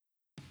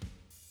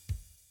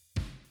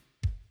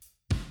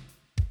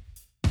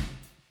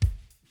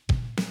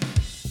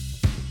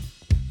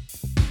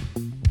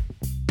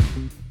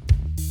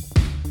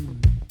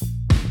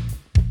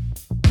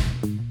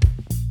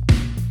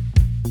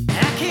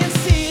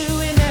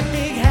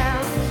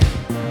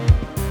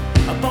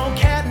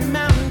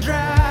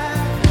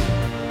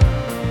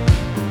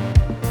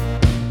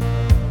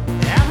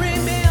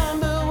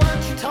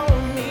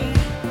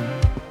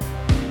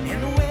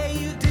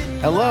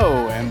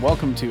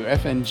welcome to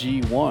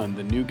FNG1,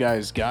 the new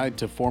guy's guide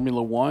to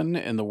Formula One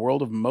and the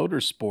world of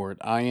motorsport.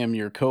 I am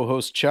your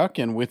co-host Chuck,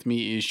 and with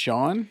me is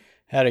Sean.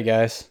 Howdy,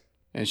 guys.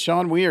 And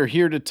Sean, we are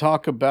here to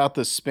talk about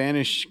the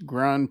Spanish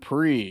Grand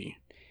Prix.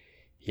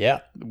 Yeah.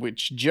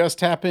 Which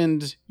just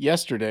happened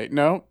yesterday.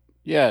 No?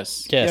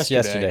 Yes.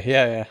 Yesterday.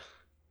 Yeah.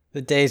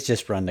 The days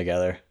just run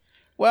together.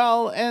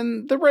 Well,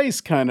 and the race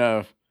kind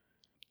of,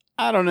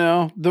 I don't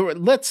know.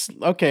 Let's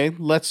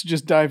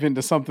just dive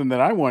into something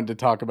that I wanted to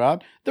talk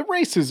about. The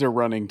races are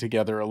running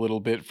together a little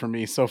bit for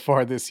me so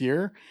far this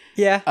year.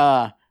 Yeah.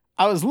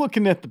 I was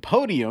looking at the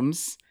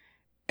podiums,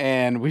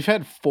 and we've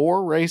had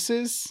 4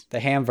 races. The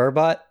Ham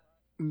Verbot?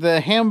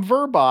 The Ham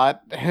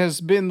Verbot has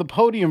been the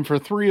podium for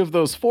 3 of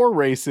those 4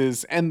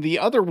 races, and the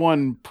other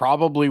one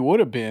probably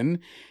would have been,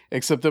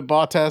 except that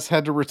Bottas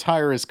had to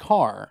retire his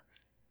car.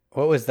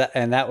 What was that?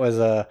 And that was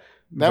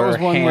that was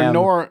one where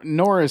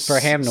Norris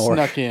Ham-Nor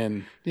snuck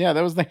in. Yeah,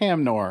 that was the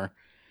Ham-Nor.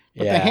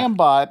 But yeah. the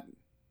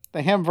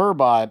Ham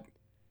Verbot,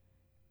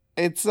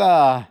 it's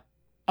I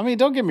mean,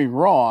 don't get me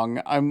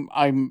wrong.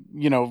 I'm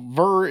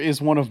Ver is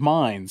one of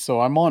mine,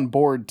 so I'm on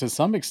board to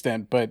some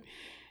extent, but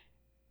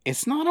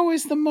it's not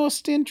always the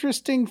most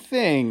interesting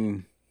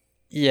thing.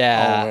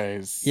 Yeah.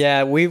 Always.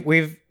 Yeah,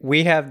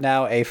 we have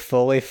now a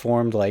fully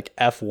formed like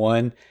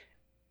F1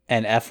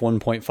 and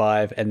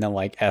F1.5 and then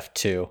like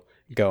F2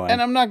 going.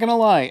 And I'm not going to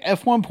lie,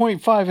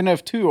 F1.5 and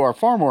F2 are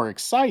far more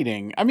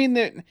exciting. I mean,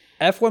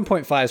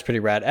 F1.5 is pretty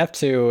rad.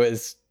 F2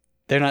 is,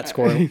 they're not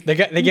scoring. they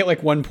get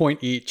like 1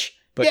 point each.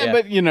 But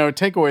but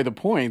take away the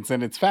points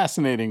and it's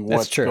fascinating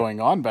what's going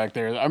on back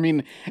there. I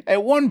mean,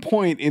 at one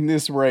point in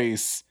this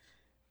race,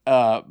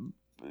 in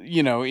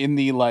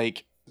the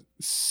like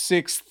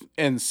 6th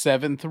and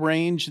 7th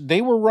range,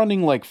 they were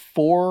running like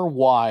 4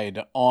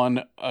 wide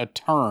on a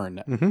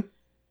turn. Mm-hmm.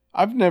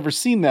 I've never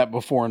seen that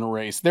before in a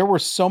race. There were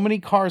so many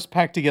cars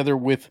packed together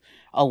with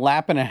a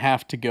lap and a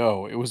half to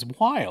go. It was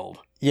wild.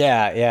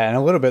 Yeah, and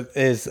a little bit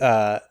is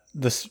the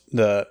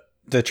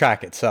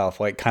track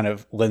itself like kind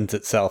of lends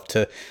itself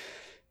to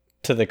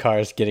the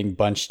cars getting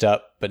bunched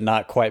up but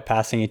not quite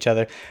passing each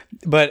other.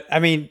 But I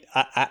mean,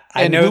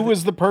 I know who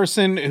was the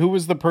person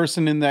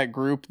in that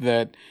group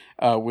that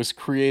was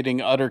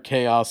creating utter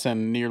chaos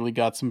and nearly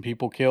got some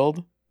people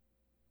killed?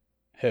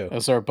 Who?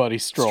 That's our buddy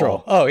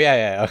Stroll. Oh,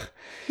 yeah.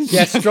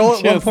 Yeah, Stroll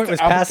at one point was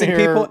passing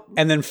people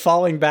and then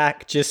falling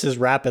back just as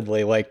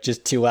rapidly, like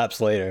just 2 laps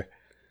later.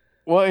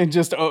 Well, and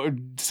just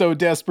so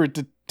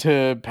desperate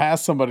to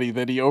pass somebody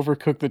that he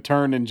overcooked the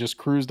turn and just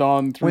cruised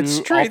on through, went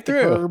straight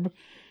through. Curb.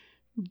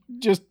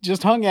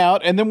 Just hung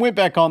out and then went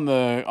back on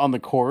the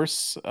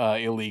course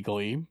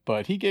illegally,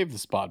 but he gave the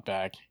spot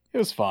back. It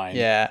was fine.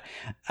 Yeah.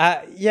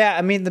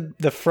 I mean,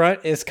 the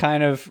front is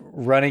kind of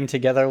running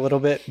together a little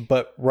bit,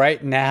 but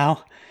right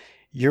now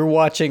you're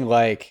watching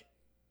like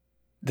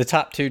the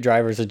top 2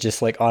 drivers are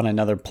just like on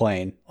another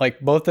plane. Like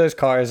both those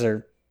cars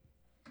are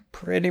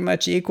pretty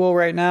much equal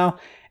right now.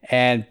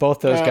 And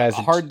both those guys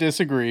hard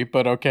disagree,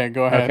 but okay,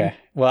 go ahead. Okay.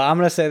 Well, I'm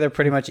going to say they're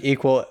pretty much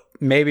equal.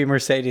 Maybe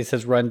Mercedes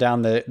has run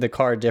down the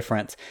car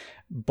difference,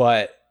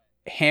 but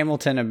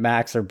Hamilton and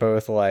Max are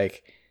both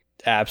like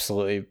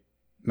absolutely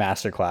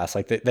masterclass.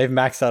 Like they've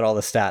maxed out all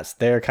the stats.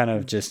 They're kind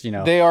of just,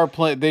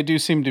 they do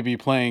seem to be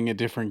playing a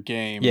different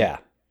game. Yeah.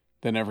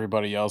 Than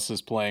everybody else is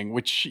playing,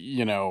 which,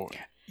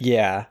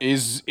 yeah,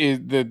 is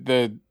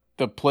the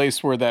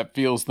place where that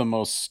feels the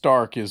most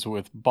stark is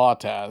with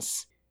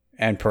Bottas.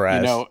 And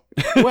Perez.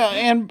 Well,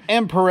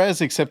 and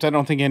Perez, except I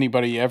don't think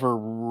anybody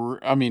ever,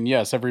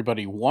 yes,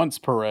 everybody wants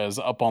Perez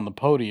up on the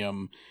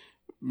podium,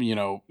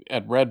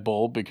 at Red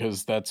Bull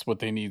because that's what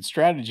they need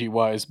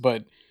strategy-wise.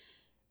 But,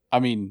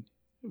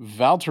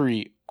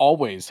 Valtteri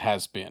always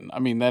has been.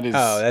 That is...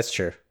 Oh, that's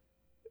true.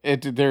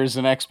 There's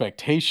an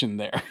expectation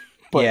there.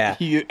 But yeah.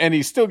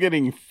 He's still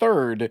getting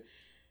 3rd,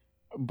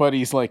 but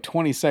he's like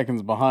 20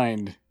 seconds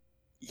behind.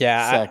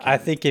 Yeah, I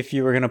think if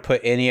you were going to put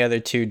any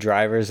other 2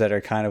 drivers that are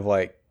kind of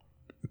like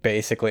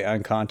basically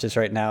unconscious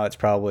right now, it's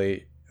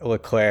probably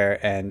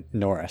Leclerc and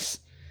Norris.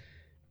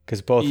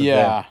 Because both of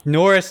them.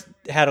 Norris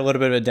had a little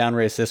bit of a down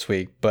race this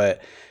week,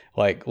 but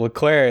like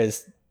Leclerc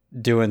is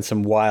doing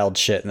some wild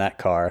shit in that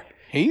car.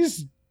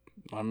 He's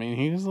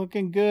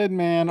looking good,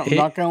 man. I'm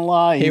not going to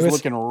lie. He's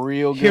looking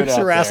real good. He was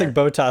harassing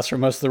Bottas for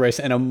most of the race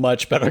in a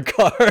much better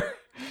car.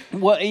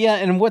 Well, yeah,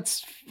 and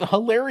what's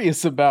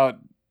hilarious about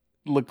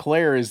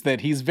Leclerc is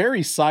that he's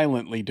very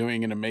silently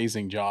doing an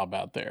amazing job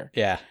out there.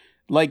 Yeah.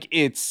 Like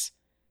it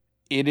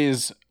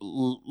is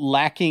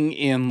lacking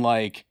in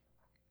like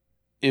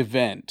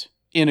event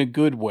in a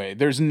good way.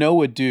 There's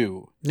no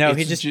ado. No,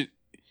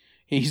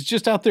 he's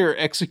just out there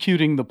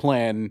executing the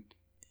plan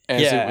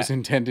as it was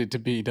intended to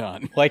be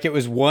done. Like it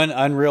was one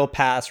unreal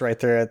pass right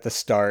there at the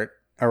start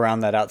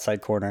around that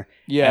outside corner.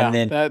 Yeah.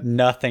 And then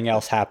nothing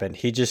else happened.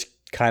 He just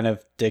kind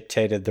of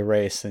dictated the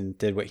race and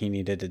did what he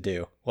needed to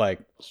do. Like,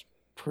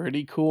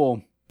 pretty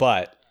cool.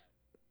 But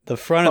the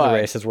front of the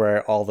race is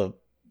where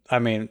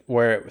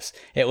where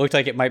it looked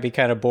like it might be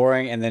kind of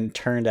boring and then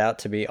turned out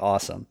to be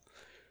awesome.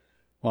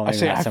 Well,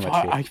 maybe not so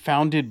much. I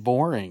found it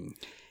boring.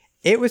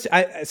 It was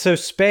so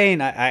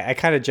Spain. I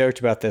kind of joked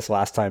about this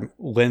last time.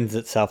 Lends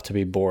itself to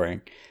be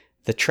boring.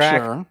 The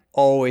track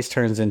always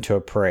turns into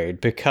a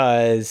parade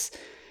because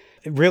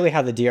really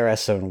how the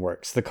DRS zone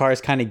works. The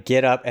cars kind of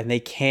get up and they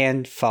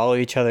can follow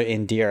each other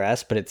in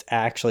DRS, but it's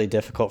actually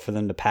difficult for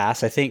them to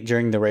pass. I think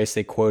during the race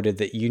they quoted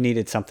that you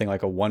needed something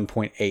like a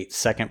 1.8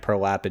 second per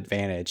lap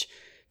advantage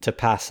to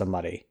pass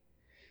somebody.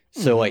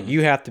 So like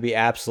you have to be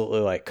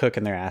absolutely like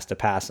cooking their ass to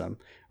pass them,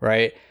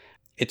 right?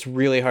 It's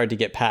really hard to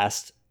get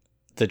past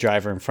the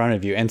driver in front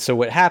of you. And so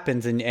what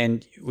happens,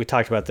 and we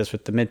talked about this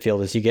with the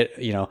midfield, is you get,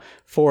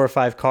 4 or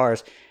 5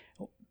 cars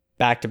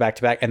back to back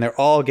to back, and they're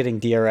all getting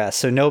DRS.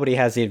 So nobody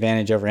has the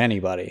advantage over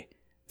anybody.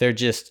 They're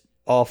just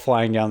all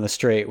flying down the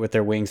straight with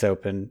their wings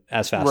open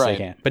as fast as they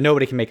can. But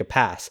nobody can make a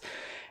pass.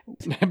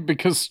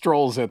 Because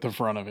Stroll's at the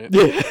front of it.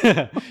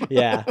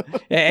 Yeah.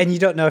 And you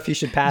don't know if you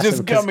should pass him.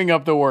 Just gumming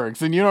up the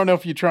works. And you don't know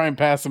if you try and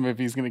pass him if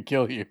he's going to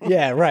kill you.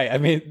 Yeah, right. I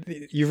mean,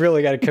 you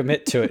really got to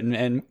commit to it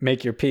and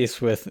make your peace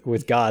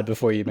with God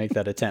before you make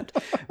that attempt.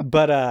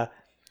 But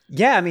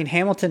yeah, I mean,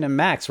 Hamilton and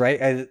Max,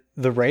 right?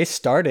 The race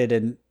started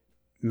and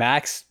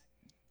Max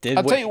did.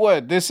 I'll tell you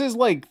what, this is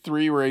like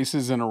 3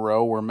 races in a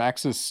row where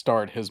Max's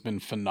start has been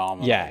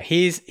phenomenal. Yeah,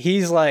 he's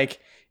like,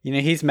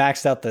 he's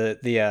maxed out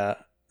the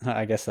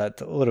I guess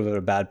that's a little bit of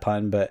a bad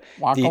pun, but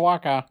waka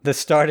waka. The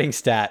starting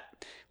stat,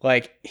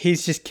 like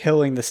he's just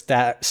killing the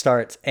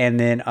starts, and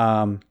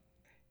then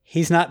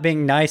he's not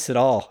being nice at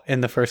all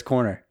in the first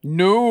corner.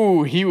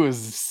 No, he was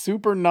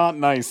super not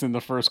nice in the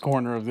first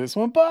corner of this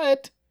one,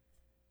 but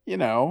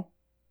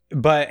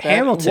But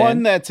Hamilton,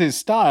 1, that's his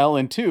style,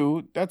 and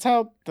 2, that's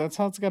how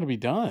it's got to be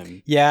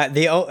done. Yeah,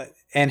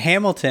 and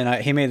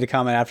Hamilton, he made the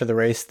comment after the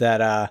race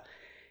that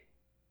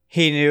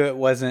he knew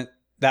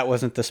that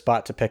wasn't the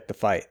spot to pick the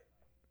fight.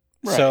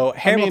 Right. So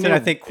Hamilton, I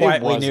think,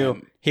 quietly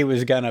knew he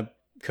was going to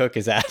cook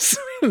his ass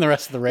in the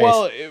rest of the race.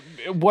 Well,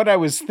 what I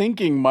was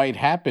thinking might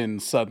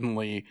happen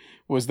suddenly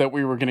was that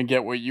we were going to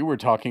get what you were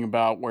talking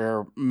about,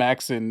 where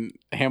Max and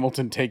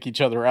Hamilton take each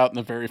other out in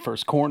the very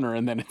first corner,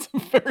 and then it's a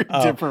very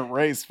different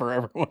race for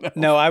everyone else.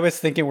 No, I was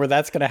thinking where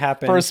that's going to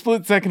happen. For a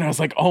split second, I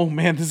was like, oh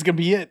man, this is going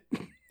to be it.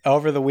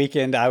 Over the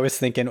weekend, I was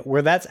thinking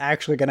where that's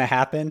actually going to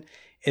happen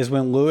is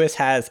when Lewis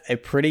has a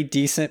pretty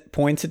decent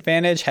points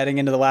advantage heading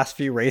into the last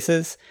few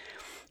races,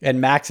 and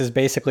Max is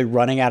basically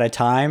running out of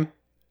time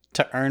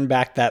to earn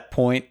back that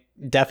point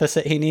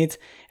deficit he needs,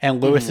 and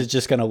Lewis is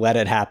just going to let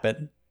it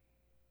happen.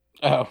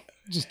 Oh,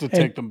 just to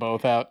take them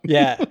both out.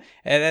 Yeah.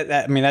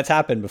 And that's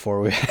happened before.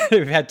 We've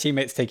had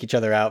teammates take each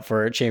other out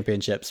for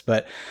championships.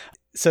 But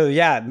so,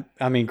 yeah,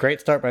 I mean,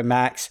 great start by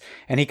Max.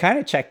 And he kind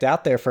of checked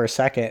out there for a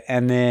second.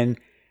 And then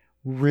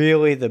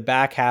really the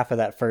back half of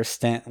that first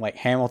stint, like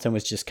Hamilton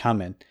was just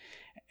coming.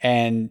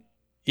 And,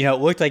 it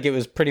looked like it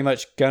was pretty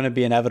much going to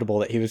be inevitable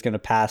that he was going to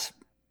pass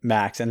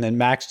Max, and then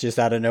Max just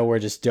out of nowhere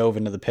just dove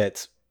into the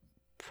pits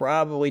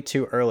probably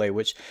too early,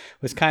 which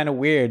was kind of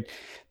weird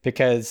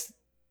because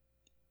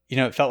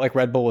it felt like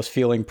Red Bull was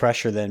feeling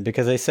pressure then,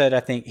 because they said,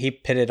 I think he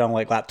pitted on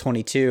like lap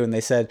 22, and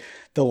they said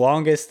the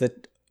longest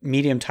that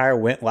medium tire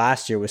went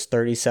last year was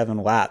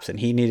 37 laps, and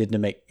he needed to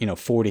make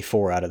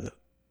 44 out of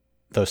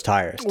those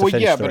tires to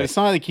finish the but race. It's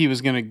not like he was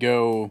going to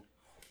go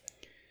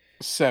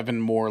 7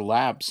 more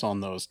laps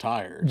on those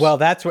tires. Well,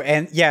 that's where,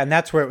 and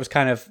that's where it was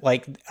kind of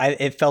like,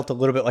 it felt a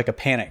little bit like a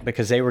panic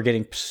because they were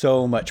getting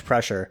so much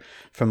pressure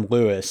from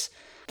Lewis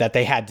that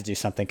they had to do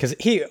something. Because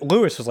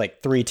Lewis was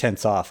like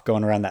 3/10 off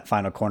going around that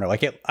final corner.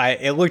 Like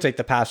it looked like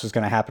the pass was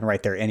going to happen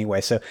right there anyway.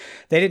 So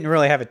they didn't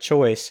really have a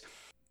choice.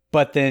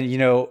 But then,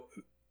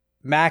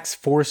 Max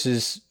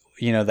forces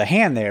the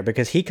hand there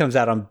because he comes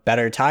out on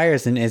better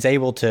tires and is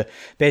able to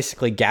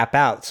basically gap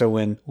out. So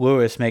when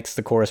Lewis makes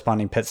the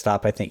corresponding pit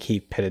stop, I think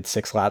he pitted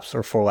 6 laps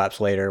or 4 laps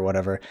later or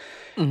whatever.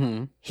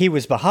 Mm-hmm. He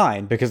was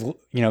behind because,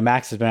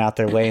 Max has been out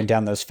there laying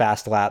down those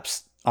fast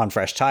laps on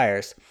fresh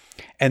tires.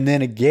 And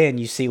then again,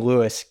 you see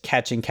Lewis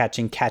catching.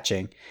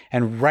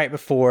 And right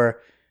before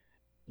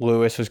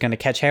Lewis was going to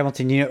catch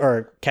Hamilton,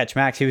 or catch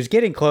Max, he was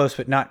getting close,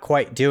 but not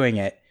quite doing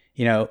it,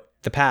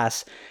 the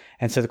pass.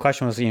 And so the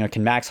question was,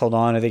 can Max hold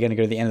on? Are they going to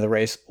go to the end of the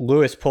race?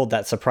 Lewis pulled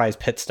that surprise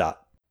pit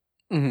stop.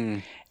 Mm-hmm.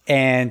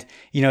 And,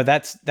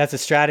 that's a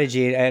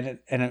strategy. And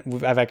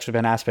I've actually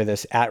been asked by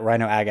this at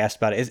Rhino Ag asked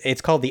about it.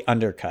 It's called the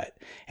undercut.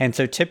 And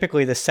so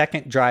typically the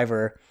second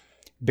driver,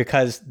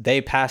 because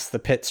they pass the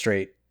pit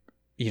straight,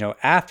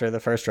 after the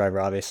first driver,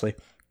 obviously,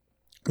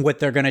 what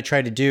they're going to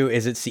try to do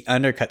is it's the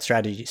undercut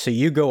strategy. So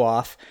you go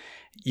off,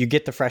 you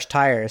get the fresh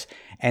tires,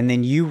 and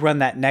then you run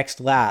that next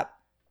lap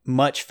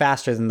much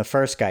faster than the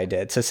first guy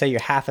did. So say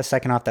you're half a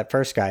second off that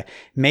first guy.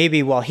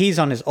 Maybe while he's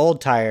on his old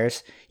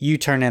tires, you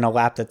turn in a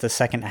lap that's the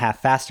second half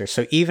faster.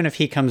 So even if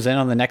he comes in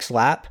on the next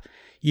lap,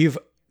 you're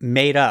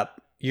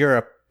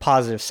a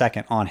positive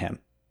second on him,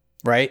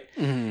 right?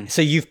 Mm-hmm.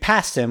 So you've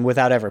passed him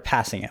without ever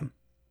passing him.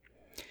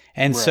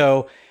 And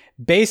so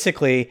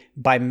basically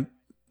by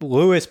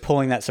Lewis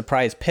pulling that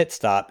surprise pit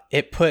stop,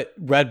 it put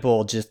Red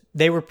Bull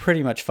they were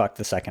pretty much fucked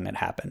the second it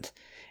happened.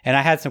 And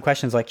I had some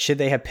questions like, should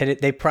they have pitted?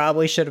 They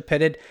probably should have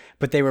pitted,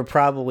 but they were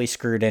probably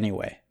screwed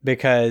anyway.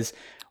 Because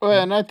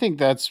Well, and I think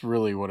that's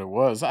really what it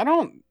was. I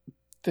don't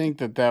think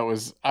that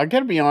was. I got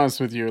to be honest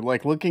with you.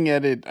 Like looking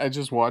at it, I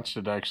just watched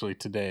it actually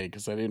today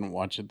because I didn't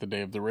watch it the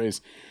day of the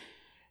race.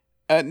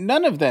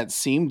 None of that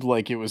seemed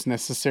like it was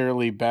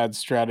necessarily bad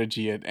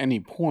strategy at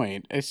any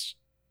point. It's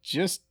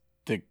just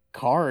the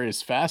car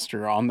is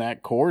faster on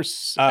that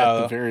course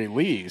at the very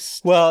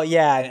least. Well,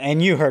 yeah,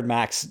 and you heard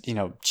Max,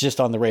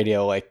 just on the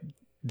radio, like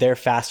they're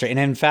faster. And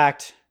in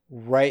fact,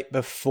 right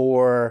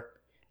before,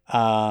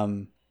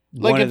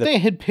 like if they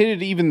had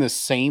pitted even the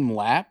same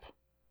lap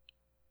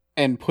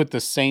and put the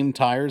same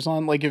tires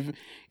on, like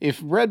if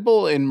Red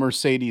Bull and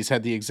Mercedes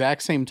had the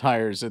exact same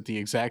tires at the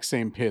exact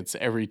same pits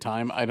every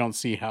time, I don't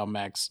see how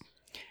Max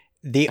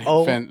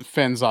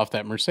fends off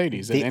that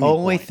Mercedes. The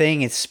only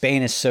thing is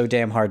Spain is so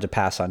damn hard to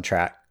pass on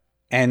track,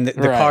 and the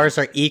cars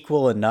are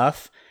equal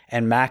enough,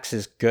 and Max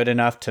is good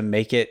enough to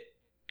make it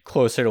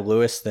closer to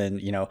Lewis than,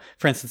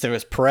 for instance, if it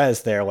was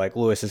Perez there, like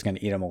Lewis is going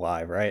to eat him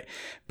alive, right?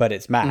 But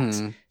it's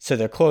Max. So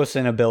they're close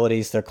in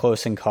abilities, they're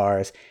close in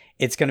cars.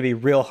 It's going to be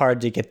real hard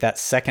to get that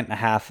second and a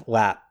half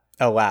lap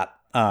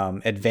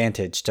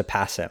advantage to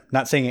pass him.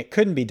 Not saying it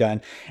couldn't be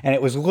done. And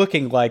it was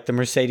looking like the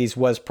Mercedes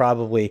was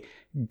probably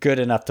good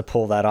enough to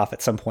pull that off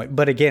at some point.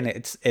 But again,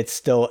 it's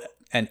still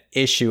an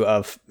issue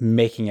of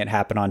making it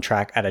happen on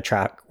track at a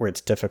track where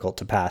it's difficult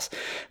to pass.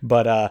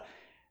 But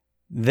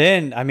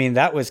then, I mean,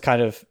 that was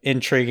kind of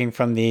intriguing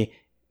from the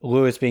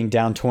Lewis being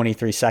down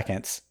 23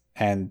 seconds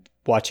and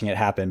watching it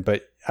happen.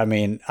 But I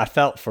mean, I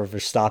felt for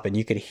Verstappen.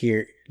 You could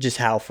hear just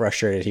how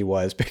frustrated he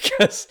was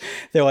because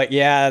they're like,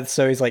 yeah,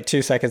 so he's like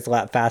 2 seconds a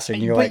lap faster.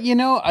 And you're like,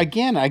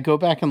 again, I go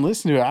back and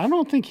listen to it. I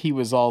don't think he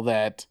was all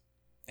that.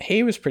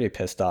 He was pretty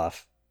pissed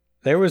off.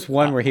 There was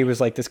one where he was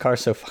like, this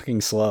car's so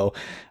fucking slow.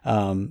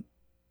 And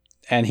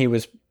he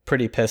was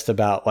pretty pissed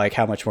about like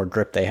how much more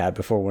grip they had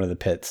before one of the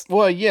pits.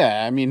 Well,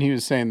 yeah. I mean, he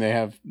was saying they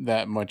have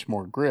that much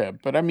more grip,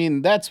 but I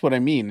mean, that's what I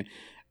mean.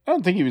 I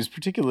don't think he was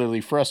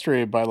particularly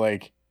frustrated by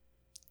like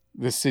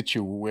the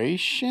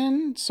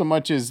situation so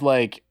much as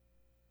like,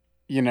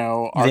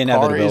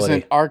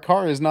 our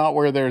car is not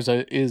where theirs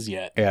is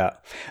yet. Yeah.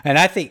 And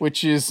I think,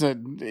 which is, I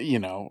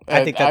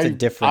think that's a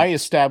different. I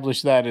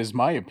established that as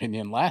my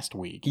opinion last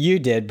week. You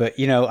did, but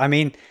I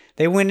mean,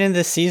 they went into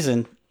the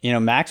season,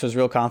 Max was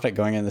real confident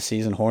going into the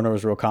season. Horner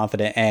was real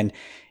confident. And,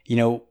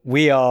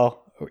 we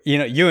all,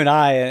 you and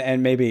I,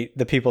 and maybe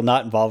the people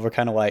not involved were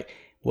kind of like,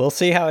 we'll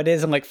see how it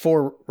is in like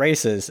 4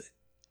 races.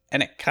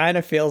 And it kind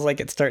of feels like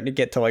it's starting to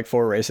get to like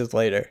 4 races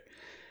later.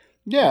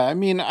 Yeah, I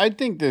mean, I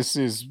think this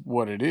is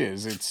what it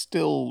is. It's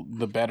still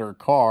the better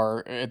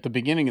car. At the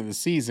beginning of the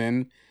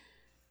season,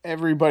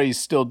 everybody's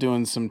still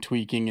doing some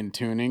tweaking and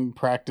tuning.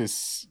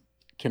 Practice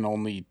can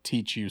only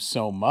teach you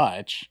so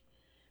much.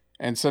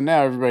 And so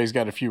now everybody's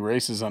got a few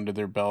races under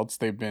their belts.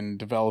 They've been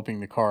developing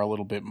the car a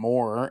little bit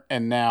more.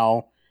 And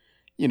now,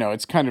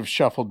 it's kind of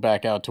shuffled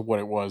back out to what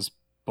it was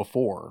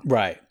before.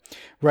 Right.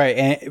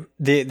 And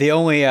the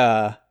only...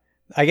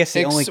 I guess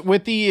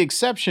with the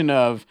exception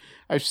of,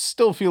 I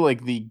still feel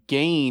like the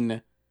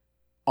gain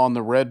on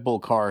the Red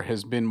Bull car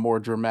has been more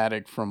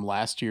dramatic from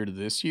last year to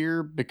this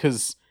year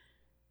because,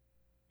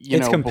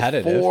 it's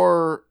competitive.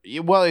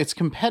 It's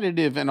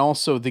competitive, and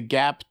also the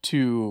gap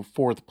to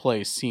 4th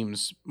place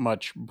seems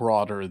much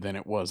broader than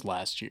it was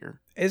last year.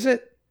 Is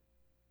it?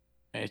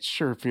 It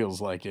sure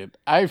feels like it.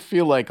 I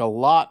feel like a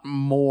lot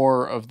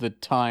more of the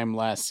time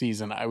last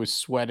season I was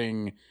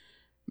sweating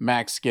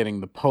Max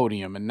getting the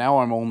podium, and now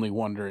I'm only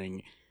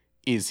wondering,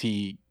 is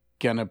he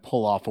gonna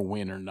pull off a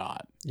win or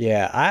not?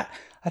 Yeah,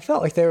 I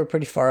felt like they were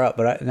pretty far up,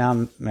 but now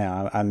I'm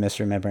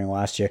misremembering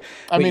last year.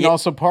 I mean,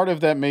 also part of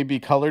that may be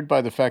colored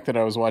by the fact that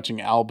I was watching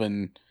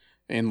Albon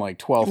in like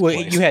 12th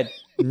place. You had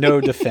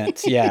no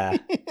defense, yeah.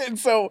 And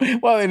so,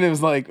 and it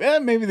was like,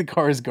 maybe the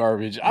car is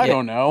garbage. I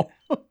don't know.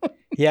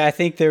 Yeah, I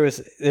think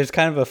there's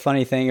kind of a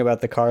funny thing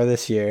about the car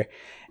this year.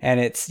 And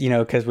it's,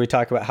 because we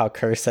talk about how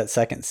cursed that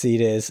second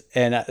seat is.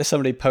 And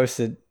somebody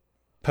posted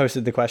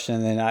the question,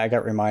 and then I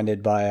got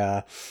reminded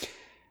by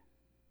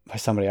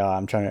somebody,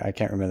 I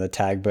can't remember the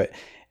tag, but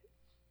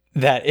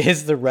that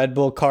is the Red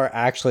Bull car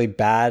actually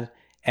bad?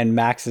 And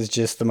Max is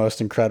just the most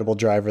incredible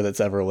driver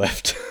that's ever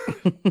lived.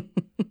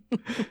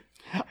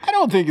 I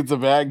don't think it's a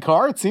bad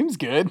car. It seems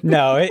good.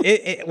 No,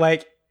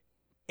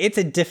 it's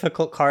a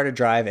difficult car to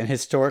drive. And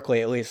historically,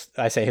 at least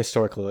I say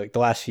historically, like the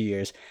last few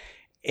years,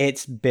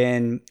 it's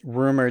been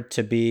rumored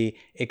to be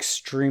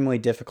extremely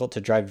difficult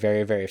to drive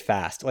very, very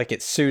fast. Like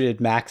it suited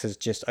Max's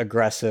just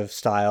aggressive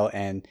style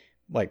and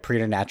like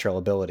preternatural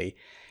ability.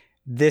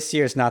 This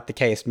year's not the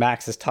case.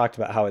 Max has talked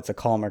about how it's a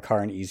calmer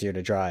car and easier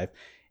to drive.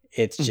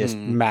 It's just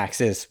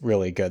Max is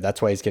really good.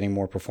 That's why he's getting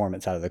more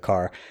performance out of the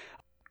car.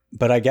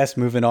 But I guess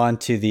moving on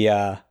to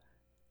the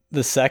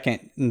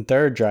second and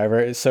third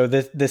driver. So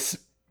this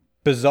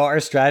bizarre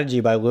strategy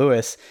by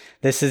Lewis.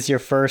 This is your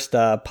first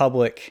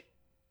public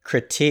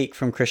critique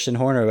from Christian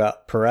Horner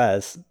about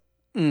Perez.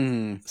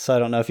 So I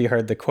don't know if you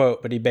heard the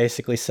quote, but he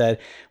basically said,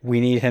 we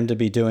need him to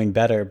be doing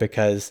better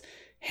because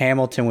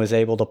Hamilton was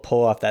able to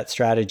pull off that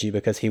strategy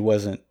because he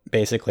wasn't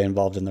basically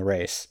involved in the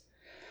race.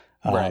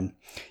 Right.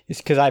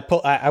 Because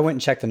I went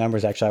and checked the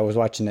numbers. Actually, I was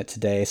watching it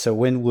today. So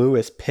when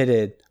Lewis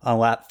pitted on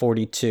lap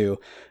 42,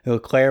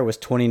 Leclerc was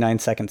 29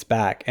 seconds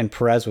back, and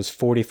Perez was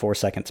 44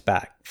 seconds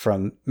back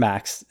from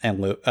Max and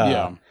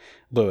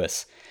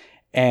Lewis.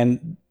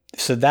 And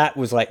so that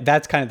was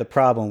that's kind of the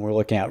problem we're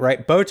looking at,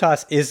 right?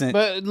 Bottas isn't.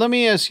 But let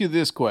me ask you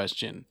this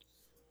question: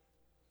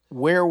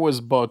 where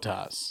was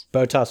Bottas?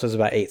 Bottas was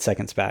about 8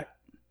 seconds back.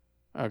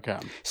 Okay.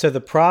 So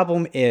the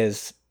problem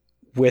is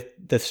with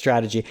the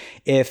strategy,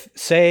 if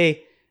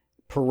say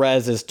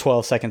Perez is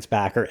 12 seconds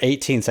back or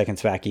 18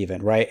 seconds back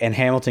even, right? And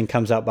Hamilton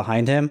comes out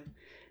behind him,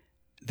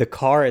 the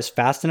car is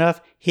fast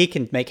enough, he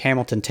can make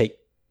Hamilton take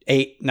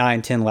 8,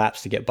 9, 10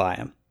 laps to get by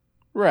him.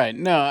 Right.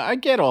 No, I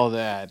get all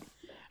that.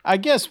 I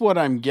guess what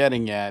I'm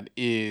getting at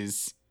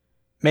is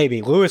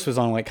maybe Lewis was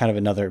on kind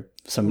of other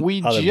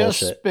we just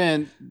bullshit.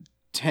 Spent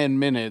 10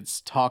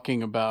 minutes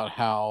talking about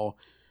how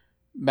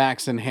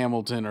Max and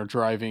Hamilton are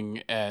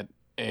driving at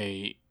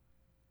a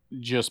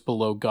just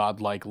below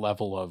godlike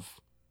level of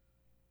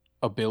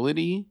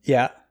ability.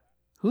 Yeah.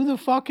 Who the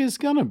fuck is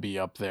gonna be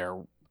up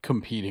there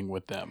competing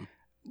with them?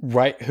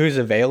 Right. Who's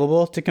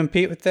available to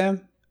compete with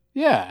them?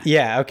 Yeah.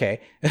 Yeah. Okay.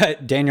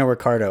 Daniel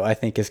Ricciardo, I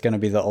think, is going to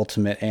be the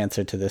ultimate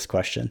answer to this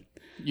question.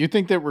 You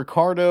think that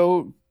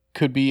Ricciardo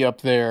could be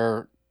up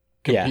there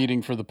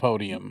competing for the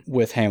podium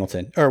with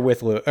Hamilton or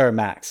with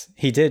Max?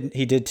 He did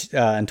in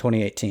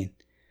 2018.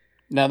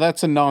 Now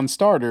that's a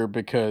non-starter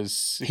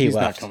because he's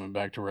left. Not coming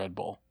back to Red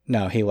Bull.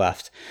 No, he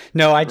left.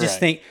 No, I just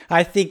think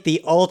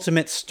the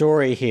ultimate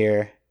story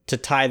here to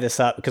tie this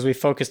up, because we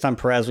focused on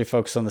Perez, we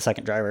focused on the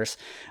second drivers,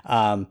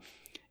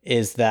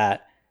 is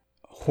that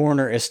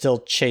Horner is still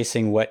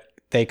chasing what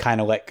they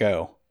kind of let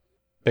go.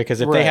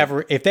 Because if they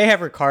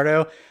have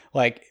Ricciardo,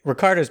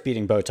 Ricciardo's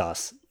beating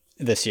Bottas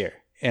this year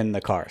in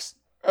the cars.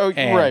 Oh,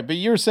 right. But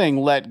you're saying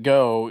let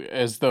go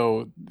as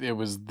though it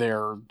was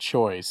their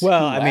choice.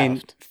 Well, I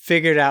mean,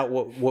 figured out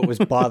what was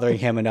bothering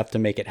him enough to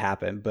make it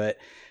happen. But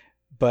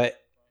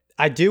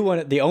I do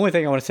want to, the only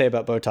thing I want to say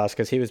about Bottas,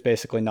 because he was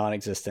basically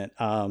non-existent.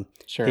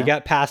 Sure. He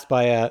got passed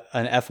by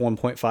an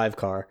F1.5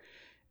 car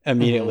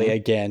immediately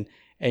again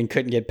and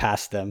couldn't get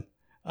past them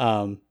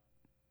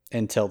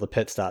until the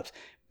pit stops.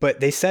 But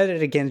they said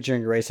it again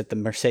during the race that the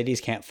Mercedes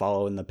can't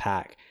follow in the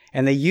pack.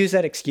 And they use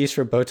that excuse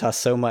for Bottas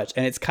so much.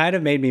 And it's kind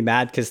of made me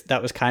mad because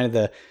that was kind of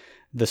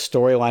the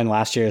storyline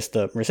last year is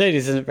the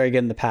Mercedes isn't very good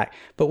in the pack.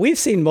 But we've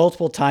seen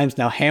multiple times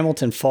now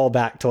Hamilton fall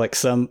back to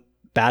some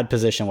bad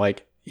position, a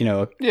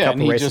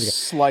couple races ago.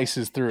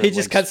 Slices through it. He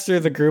just cuts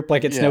through the group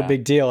like it's no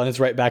big deal and is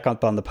right back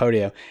up on the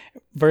podium.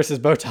 Versus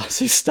Bottas,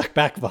 who's stuck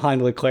back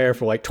behind Leclerc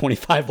for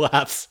 25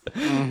 laps.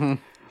 Mm-hmm.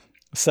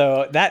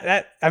 So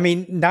I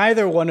mean,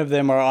 neither one of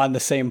them are on the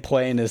same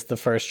plane as the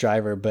first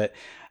driver, but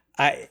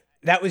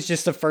that was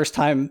just the first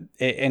time,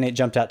 and it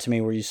jumped out to me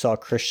where you saw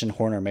Christian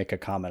Horner make a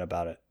comment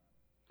about it.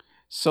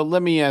 So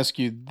let me ask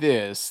you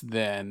this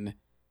then.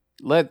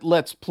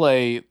 Let's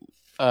play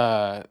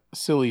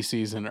silly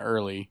season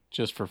early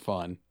just for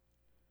fun.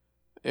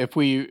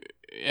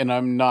 And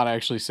I'm not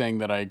actually saying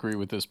that I agree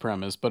with this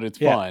premise, but it's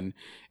fun.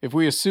 If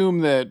we assume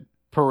that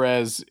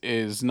Perez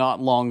is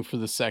not long for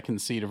the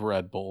second seat of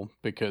Red Bull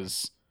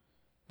because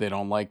they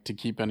don't like to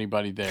keep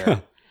anybody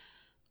there.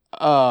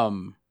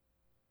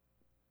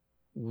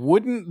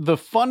 Wouldn't the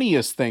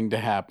funniest thing to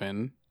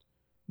happen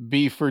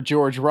be for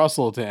George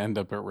Russell to end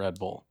up at Red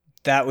Bull?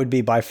 That would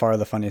be by far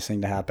the funniest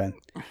thing to happen.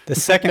 The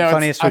second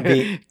funniest would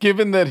be...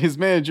 Given that his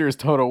manager is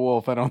Toto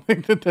Wolff, I don't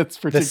think that's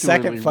particularly The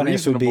second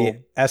funniest reasonable. Would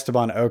be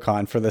Esteban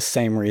Ocon for the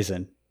same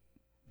reason.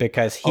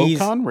 Because he's...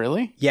 Ocon,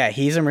 really? Yeah,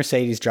 he's a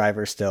Mercedes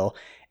driver still,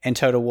 and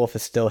Toto Wolff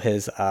is still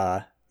his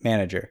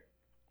manager.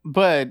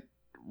 But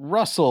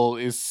Russell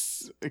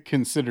is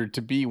considered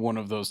to be one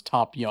of those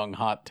top young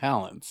hot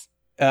talents.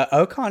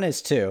 Ocon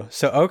is too.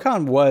 So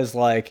Ocon was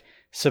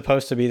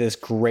supposed to be this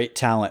great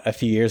talent a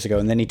few years ago,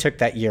 and then he took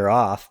that year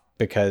off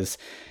because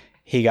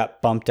he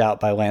got bumped out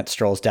by Lance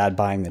Stroll's dad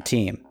buying the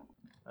team.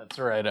 That's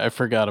right. I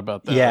forgot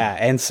about that. Yeah,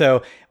 and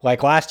so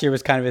last year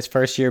was kind of his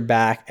first year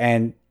back,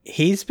 and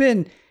his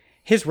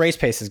race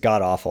pace is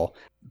god awful,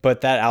 but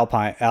that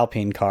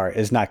Alpine car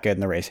is not good in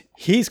the race.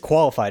 He's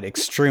qualified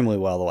extremely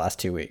well the last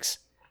 2 weeks.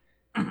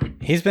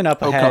 He's been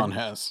up ahead. Ocon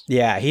has.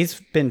 Yeah, he's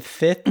been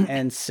 5th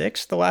and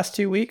 6th the last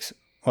 2 weeks.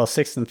 Well,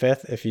 6th and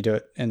 5th if you do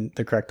it in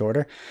the correct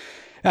order.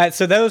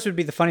 So those would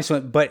be the funniest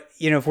one. But,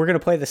 if we're going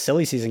to play the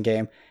silly season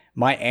game,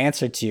 my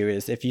answer to you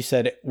is if you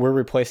said we're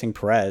replacing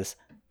Perez,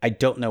 I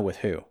don't know with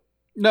who.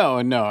 No,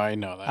 I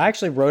know that. I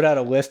actually wrote out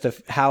a list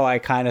of how I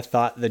kind of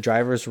thought the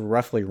drivers were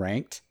roughly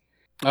ranked.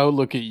 Oh,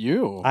 look at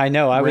you. I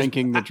know.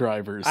 Ranking the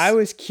drivers. I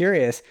was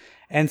curious.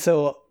 And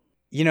so...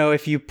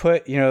 if you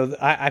put,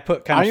 I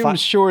put kind of... I am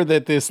sure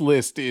that this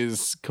list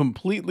is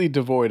completely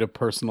devoid of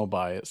personal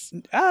bias.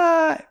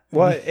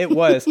 Well, it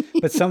was,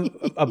 but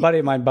a buddy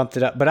of mine bumped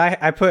it up. But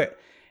I put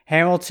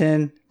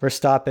Hamilton,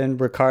 Verstappen,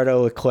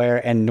 Ricciardo,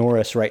 Leclerc, and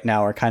Norris right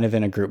now are kind of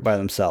in a group by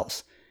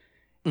themselves.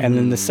 And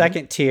then the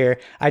second tier,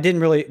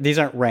 these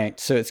aren't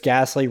ranked. So it's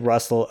Gasly,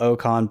 Russell,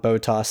 Ocon,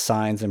 Bottas,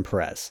 Sainz, and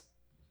Perez.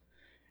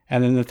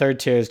 And then the third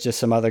tier is just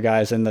some other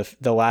guys. And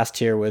the last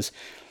tier was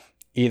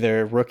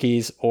either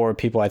rookies or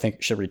people I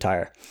think should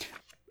retire.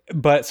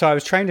 But so I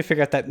was trying to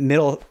figure out that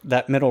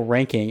middle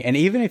ranking. And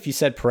even if you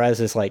said Perez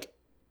is like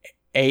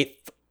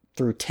 8th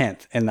through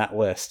 10th in that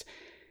list,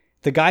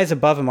 the guys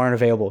above him aren't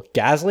available.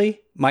 Gasly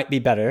might be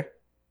better,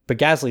 but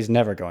Gasly's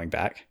never going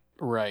back.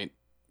 Right.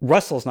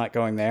 Russell's not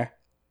going there.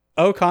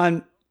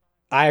 Ocon,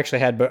 I actually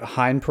had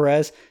behind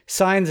Perez.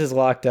 Sainz is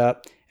locked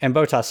up, and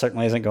Bottas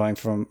certainly isn't going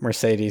from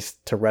Mercedes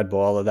to Red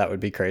Bull, although that would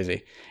be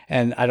crazy.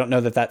 And I don't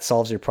know that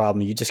solves your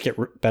problem. You just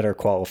get better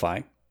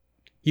qualifying.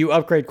 You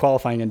upgrade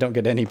qualifying and don't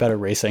get any better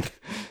racing.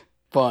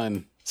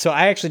 Fun. So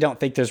I actually don't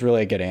think there's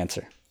really a good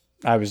answer.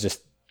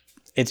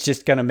 It's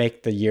just going to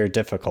make the year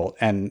difficult.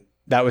 And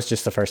that was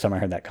just the first time I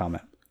heard that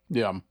comment.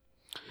 Yeah.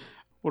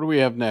 What do we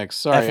have next?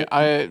 Sorry,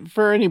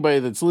 for anybody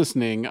that's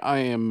listening, I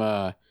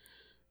am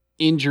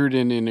injured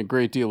and in a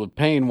great deal of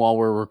pain while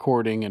we're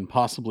recording and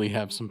possibly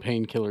have some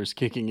painkillers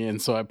kicking in.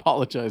 So I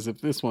apologize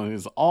if this one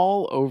is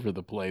all over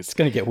the place. It's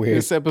going to get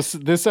weird.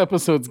 This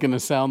episode's going to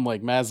sound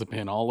like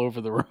Mazepin all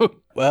over the road.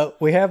 Well,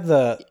 we have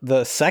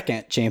the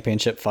second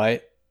championship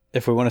fight.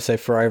 If we want to say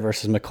Ferrari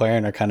versus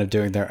McLaren are kind of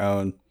doing their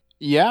own.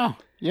 Yeah.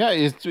 Yeah,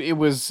 it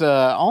was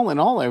all in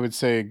all, I would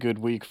say a good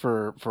week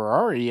for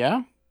Ferrari,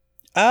 yeah?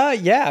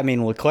 Yeah, I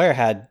mean, Leclerc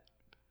had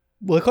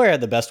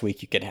the best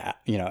week you could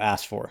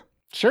ask for.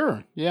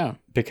 Sure, yeah.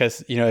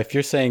 Because, if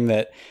you're saying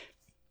that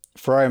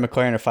Ferrari and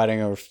McLaren are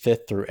fighting over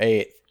 5th through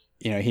 8th,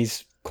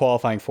 he's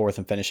qualifying 4th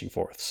and finishing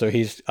 4th. So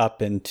he's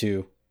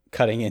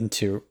cutting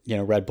into,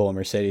 Red Bull and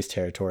Mercedes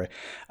territory.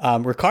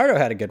 Ricciardo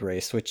had a good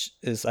race, which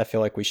is, I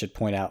feel like we should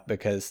point out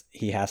because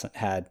he hasn't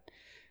had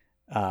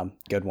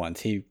good ones.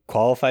 He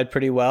qualified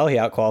pretty well. He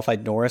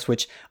outqualified Norris,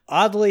 which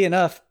oddly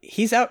enough,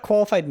 he's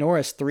outqualified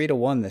Norris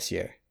 3-1 this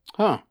year.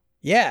 Huh.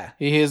 Yeah.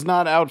 He has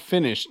not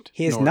outfinished.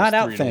 He has not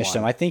outfinished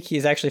him. I think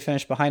he's actually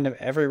finished behind him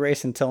every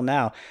race until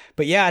now.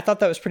 But yeah, I thought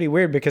that was pretty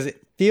weird because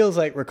it feels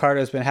like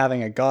Ricciardo's been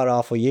having a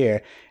god-awful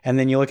year. And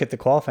then you look at the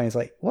qualifying, it's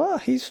like, well,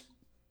 he's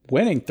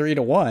winning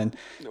 3-1.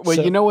 Well,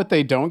 you know what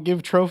they don't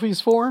give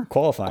trophies for?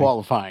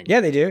 Qualifying.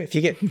 Yeah, they do. If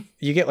you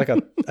get like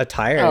a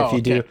tire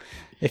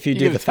if you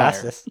do the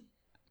fastest.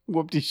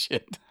 Whoopty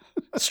shit.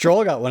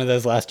 Stroll got one of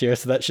those last year,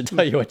 so that should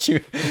tell you what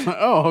you...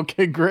 Oh,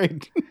 okay,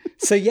 great.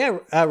 So yeah,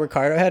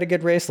 Ricciardo had a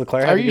good race.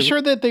 Leclerc Are you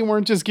sure that they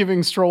weren't just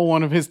giving Stroll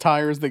one of his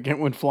tires that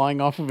went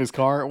flying off of his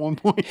car at one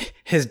point?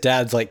 His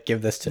dad's like,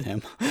 give this to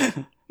him.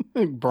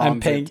 I'm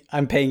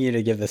paying you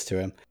to give this to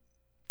him.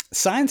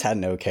 Sainz had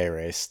an okay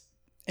race.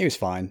 He was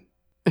fine.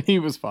 He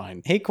was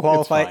fine. He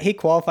qualified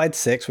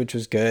 6th, which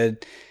was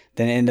good.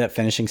 Then ended up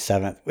finishing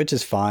 7th, which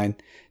is fine.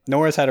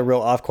 Norris had a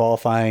real off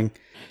qualifying.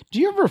 Do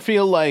you ever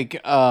feel like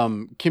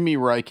Kimi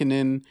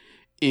Räikkönen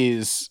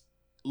is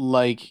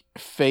like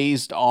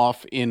phased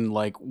off in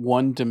like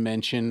one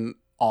dimension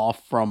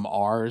off from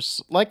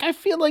ours? Like I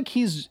feel like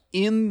he's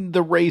in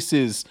the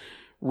races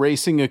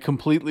racing a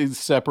completely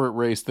separate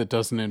race that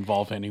doesn't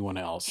involve anyone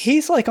else.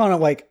 He's like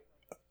on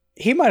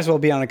he might as well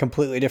be on a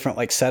completely different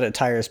like set of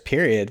tires,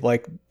 period.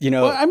 Like,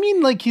 well, I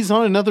mean, like he's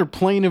on another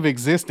plane of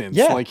existence.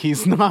 Yeah. Like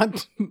he's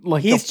not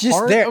like he's just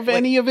part there of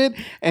any of it,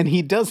 and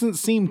he doesn't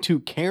seem to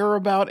care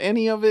about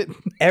any of it.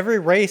 Every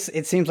race,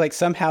 it seems like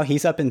somehow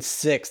he's up in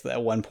 6th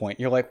at one point.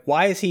 You're like,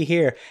 why is he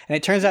here? And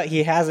it turns out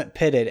he hasn't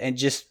pitted and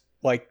just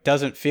like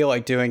doesn't feel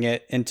like doing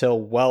it until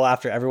well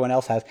after everyone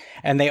else has.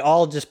 And they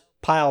all just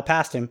pile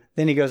past him.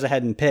 Then he goes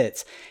ahead and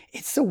pits.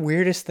 It's the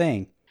weirdest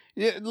thing.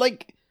 Yeah,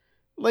 like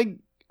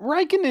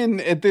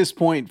Räikkönen at this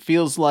point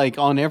feels like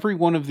on every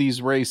one of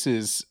these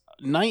races,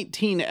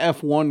 19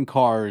 F1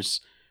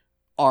 cars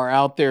are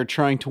out there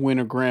trying to win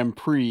a Grand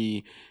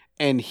Prix,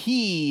 and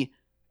he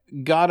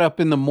got up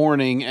in the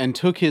morning and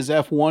took his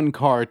F1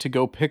 car to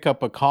go pick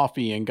up a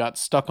coffee and got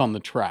stuck on the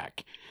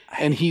track.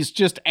 And he's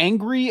just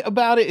angry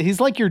about it. He's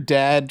like your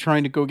dad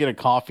trying to go get a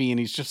coffee, and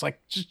he's just like,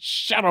 just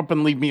shut up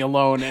and leave me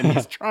alone. And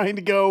he's trying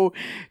to go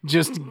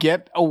just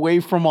get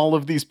away from all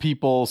of these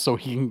people so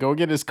he can go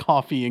get his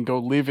coffee and go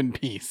live in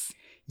peace.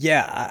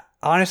 Yeah,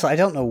 honestly, I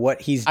don't know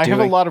what he's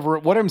doing.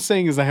 What I'm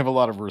saying is I have a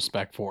lot of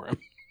respect for him.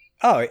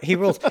 Oh, he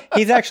rules.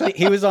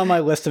 He was on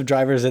my list of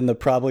drivers in the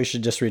probably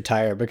should just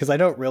retire because I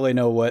don't really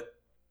know what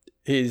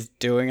he's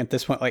doing at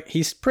this point. Like,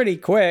 he's pretty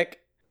quick.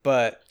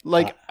 But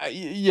like,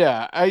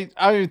 yeah,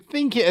 I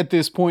think at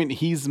this point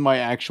he's my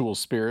actual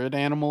spirit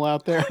animal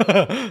out there.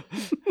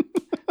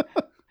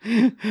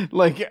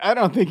 Like, I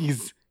don't think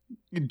he's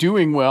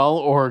doing well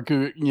or,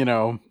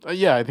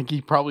 yeah, I think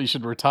he probably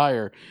should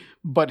retire.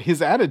 But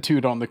his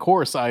attitude on the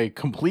course, I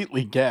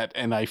completely get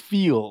and I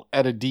feel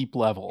at a deep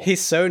level. He's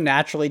so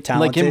naturally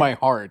talented. Like in my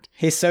heart.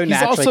 He's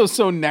also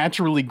so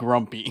naturally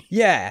grumpy.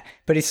 Yeah,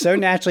 but he's so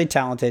naturally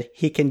talented.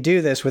 He can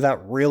do this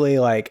without really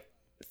like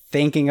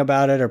thinking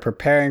about it or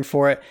preparing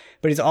for it,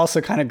 but he's also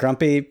kind of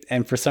grumpy,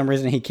 and for some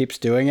reason he keeps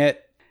doing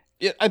it.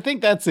 Yeah, I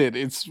think that's it.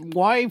 It's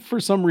why for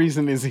some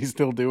reason is he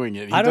still doing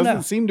it? He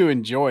doesn't seem to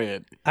enjoy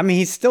it. I mean,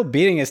 he's still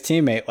beating his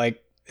teammate,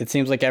 like it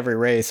seems like every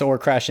race, or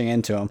crashing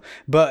into him.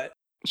 But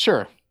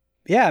sure.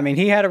 Yeah, I mean,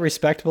 he had a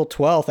respectable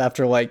 12th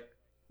after like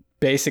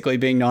basically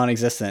being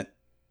non-existent.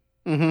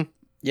 Mm-hmm.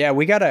 Yeah,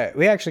 we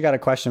actually got a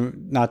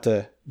question, not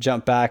to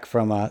jump back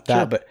from that,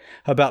 sure, but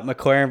about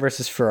McLaren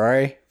versus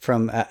Ferrari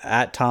from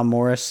at Tom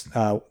Morris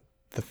the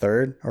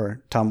third,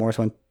 or Tom Morris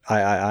one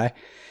I.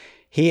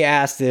 He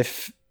asked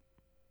if,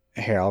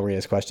 here, I'll read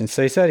his question.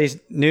 So he said he's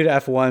new to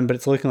F1, but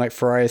it's looking like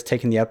Ferrari is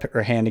taking the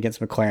upper hand against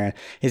McLaren.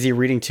 Is he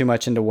reading too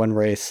much into one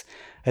race?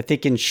 I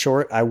think in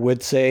short, I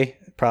would say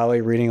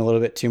probably reading a little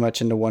bit too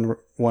much into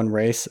one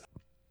race.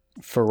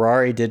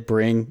 Ferrari did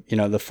bring,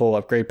 the full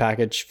upgrade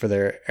package for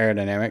their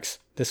aerodynamics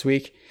this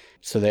week,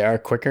 so they are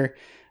quicker.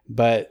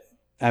 But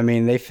I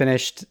mean, they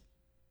finished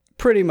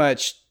pretty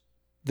much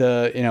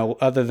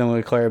other than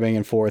Leclerc being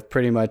in fourth,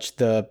 pretty much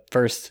the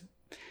first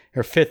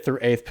or fifth through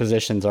eighth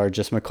positions are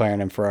just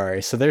McLaren and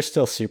Ferrari. So they're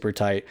still super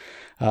tight.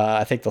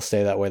 I think they'll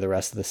stay that way the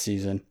rest of the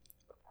season.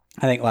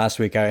 I think last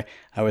week I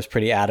was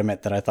pretty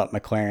adamant that I thought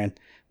McLaren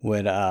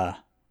would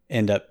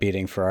end up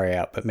beating Ferrari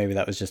out, but maybe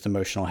that was just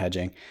emotional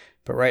hedging.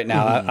 But right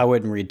now, I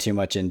wouldn't read too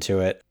much into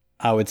it.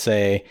 I would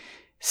say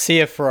see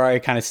if Ferrari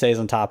kind of stays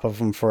on top of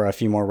them for a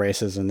few more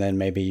races, and then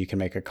maybe you can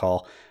make a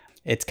call.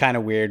 It's kind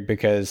of weird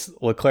because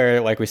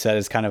Leclerc, like we said,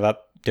 is kind of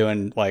up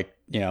doing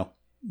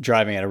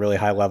driving at a really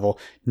high level.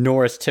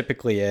 Norris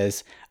typically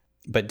is,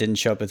 but didn't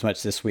show up as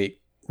much this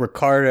week.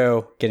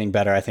 Ricciardo getting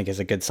better, I think, is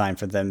a good sign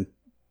for them.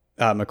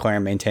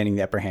 McLaren maintaining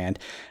the upper hand.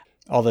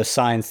 Although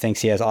Sainz thinks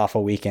he has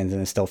awful weekends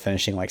and is still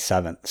finishing like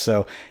seventh.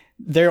 So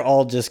they're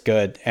all just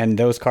good, and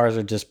those cars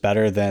are just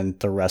better than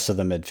the rest of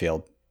the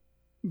midfield.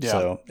 Yeah.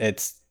 So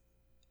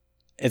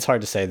it's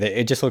hard to say.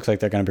 It just looks like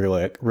they're going to be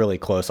really, really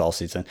close all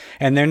season.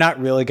 And they're not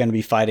really going to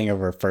be fighting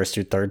over first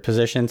or third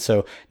position,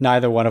 so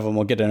neither one of them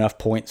will get enough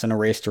points in a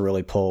race to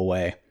really pull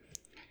away.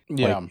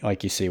 Yeah.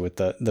 Like you see with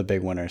the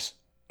big winners.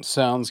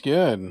 Sounds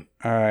good.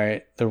 All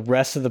right. The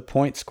rest of the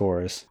point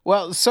scores.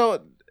 Well,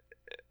 so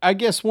I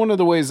guess one of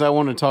the ways I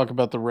want to talk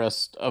about the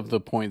rest of the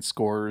point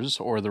scorers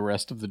or the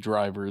rest of the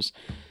drivers.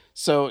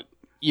 So,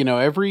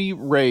 every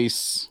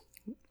race,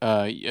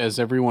 as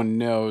everyone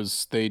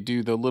knows, they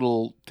do the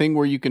little thing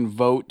where you can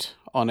vote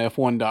on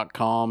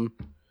F1.com.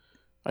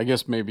 I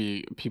guess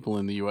maybe people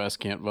in the US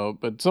can't vote,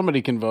 but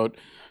somebody can vote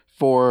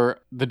for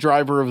the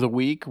driver of the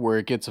week, where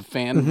it gets a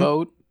fan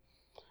vote.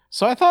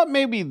 So I thought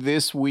maybe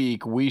this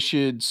week we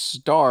should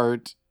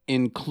start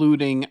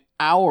including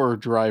our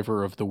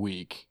driver of the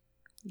week,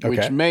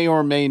 which may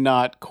or may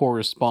not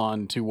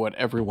correspond to what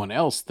everyone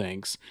else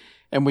thinks.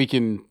 And we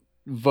can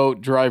vote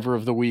driver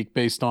of the week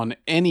based on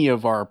any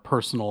of our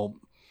personal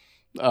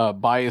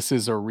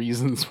biases or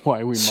reasons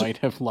why we might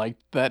have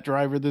liked that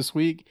driver this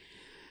week.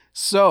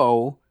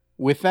 So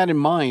with that in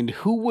mind,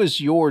 who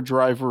was your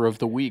driver of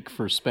the week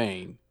for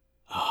Spain?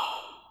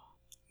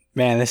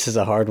 Man, this is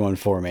a hard one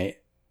for me.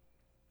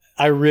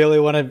 I really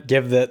want to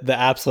give the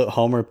absolute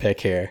homer pick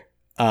here.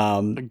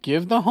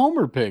 Give the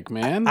homer pick,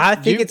 man. I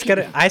think it's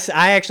gonna.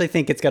 I actually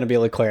think it's gonna be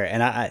Leclerc,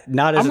 and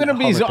I'm gonna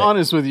be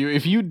honest with you.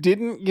 If you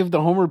didn't give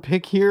the homer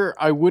pick here,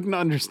 I wouldn't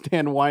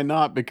understand why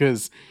not,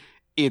 because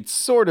it's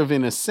sort of,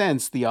 in a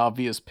sense, the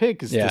obvious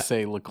pick is to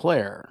say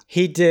Leclerc.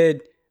 He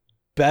did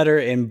better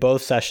in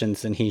both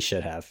sessions than he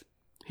should have.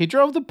 He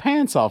drove the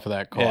pants off of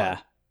that car,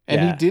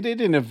 and he did it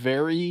in a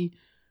very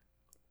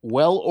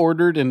well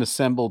ordered and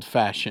assembled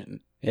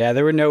fashion. Yeah,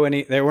 there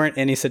weren't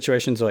any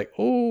situations like,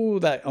 oh,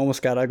 that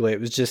almost got ugly. It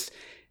was just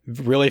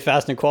really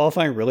fast in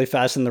qualifying, really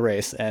fast in the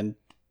race, and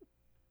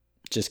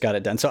just got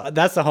it done. So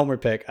that's the homer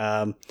pick.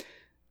 Now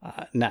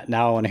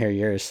I want to hear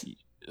yours.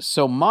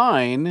 So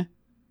mine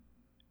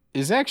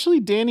is actually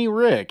Danny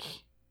Rick.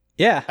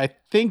 Yeah. I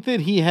think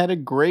that he had a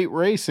great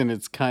race, and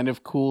it's kind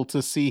of cool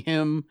to see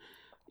him,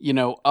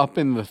 up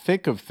in the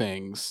thick of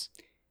things.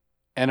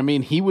 And I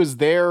mean, he was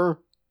there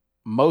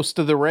most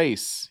of the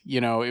race.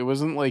 It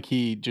wasn't like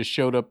he just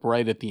showed up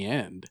right at the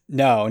end.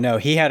 No,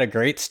 he had a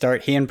great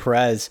start. He and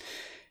Perez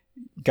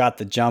got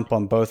the jump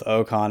on both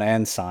Ocon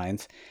and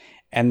Sainz.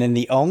 And then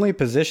the only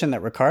position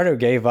that Ricciardo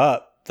gave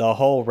up the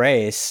whole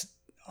race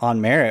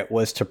on merit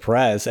was to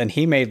Perez, and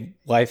he made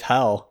life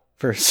hell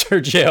for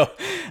Sergio.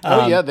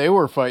 They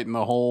were fighting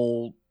the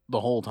whole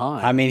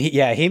time. I mean,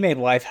 he made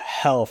life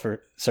hell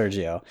for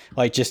Sergio,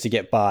 like, just to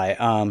get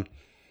by.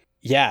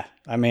 Yeah,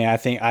 I mean, I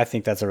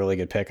think that's a really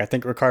good pick. I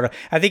think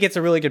it's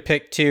a really good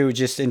pick too,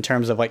 just in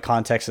terms of like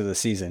context of the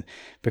season,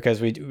 because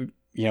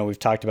we've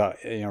talked about,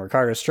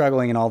 Ricciardo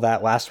struggling and all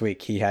that. Last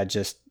week he had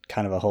just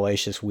kind of a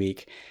hellacious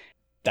week.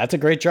 That's a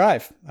great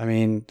drive. I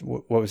mean,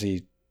 what was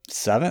he,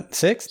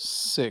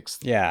 sixth?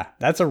 Yeah,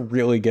 that's a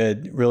really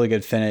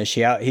good finish.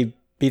 He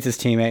beats his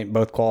teammate,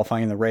 both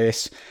qualifying in the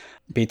race,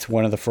 beats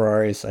one of the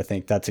Ferraris. I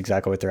think that's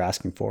exactly what they're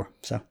asking for.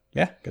 So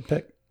yeah, good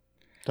pick.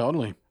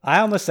 Totally. I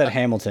almost said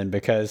Hamilton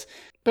because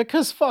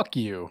fuck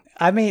you.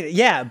 I mean,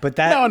 yeah, but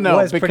that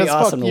was pretty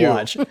awesome to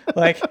watch.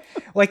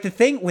 like the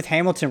thing with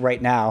Hamilton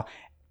right now,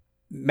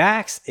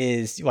 Max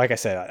is, like I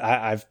said,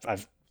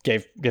 I've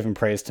given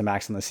praise to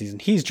Max in the season.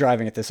 He's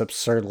driving at this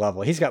absurd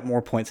level. He's got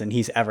more points than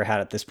he's ever had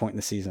at this point in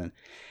the season.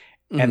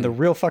 Mm-hmm. And the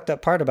real fucked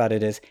up part about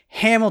it is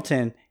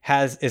Hamilton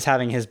is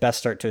having his best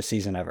start to a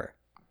season ever.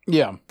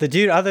 Yeah. The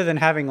dude, other than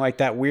having like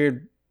that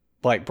weird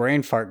like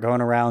brain fart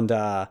going around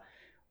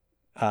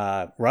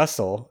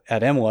Russell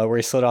at Imola, where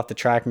he slid off the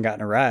track and got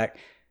in a wreck.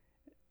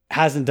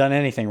 Hasn't done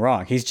anything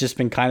wrong. He's just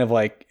been kind of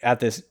like at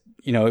this,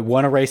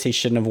 won a race he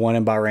shouldn't have won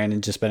in Bahrain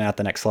and just been at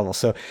the next level.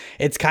 So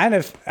it's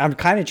I'm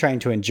kind of trying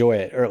to enjoy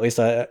it, or at least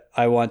I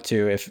want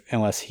to,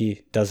 unless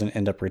he doesn't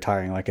end up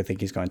retiring like I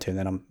think he's going to, and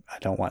then I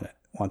don't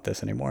want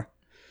this anymore.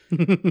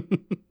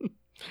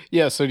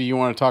 Yeah. So do you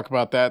want to talk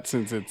about that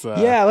since it's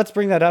yeah, let's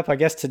bring that up. I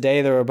guess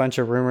today there were a bunch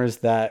of rumors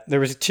there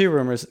was 2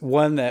 rumors.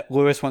 One that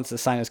Lewis wants to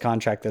sign his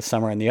contract this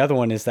summer, and the other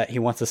one is that he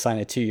wants to sign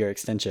a 2-year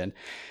extension,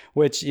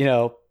 which,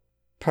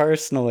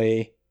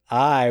 personally,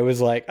 I was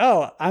like,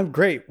 oh, I'm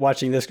great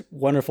watching this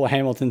wonderful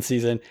Hamilton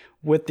season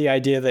with the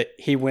idea that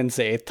he wins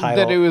the 8th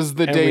title. That it was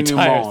the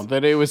denouement.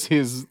 That it was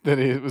his.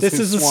 This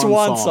is a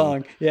swan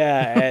song.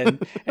 Yeah,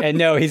 and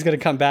no, he's gonna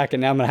come back,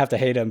 and now I'm gonna have to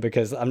hate him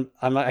because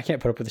I can't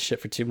put up with this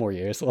shit for 2 more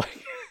years. Like,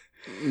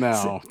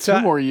 no,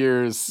 2 more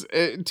years.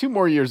 2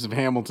 more years of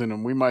Hamilton,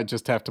 and we might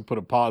just have to put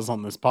a pause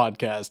on this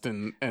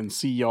podcast and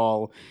see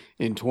y'all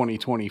in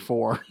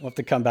 2024. We'll have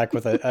to come back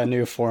with a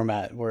new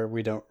format where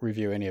we don't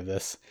review any of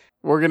this.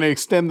 We're going to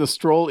extend the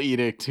Stroll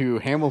edict to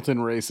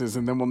Hamilton races,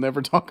 and then we'll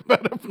never talk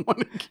about F1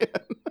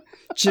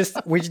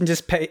 again. We can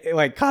just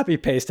copy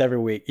paste every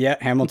week. Yeah,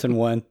 Hamilton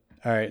won.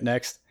 All right,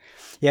 next.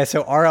 Yeah,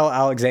 so RL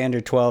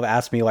Alexander 12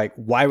 asked me, like,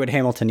 why would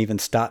Hamilton even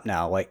stop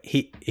now? Like,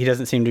 he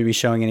doesn't seem to be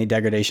showing any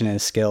degradation in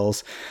his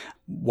skills.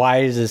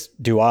 Why does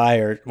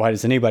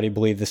anybody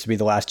believe this to be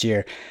the last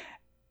year?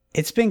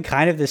 It's been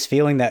kind of this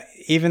feeling that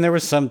even there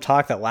was some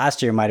talk that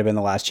last year might have been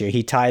the last year.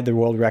 He tied the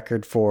world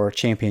record for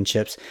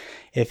championships.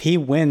 If he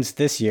wins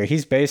this year,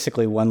 he's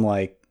basically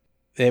won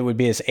it would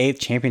be his 8th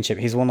championship.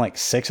 He's won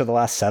 6 of the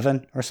last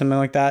 7 or something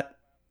like that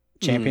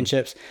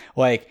championships.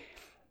 Like,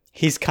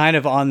 he's kind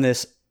of on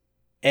this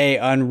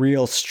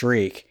unreal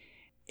streak.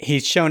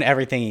 He's shown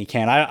everything he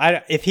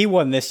can. If he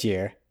won this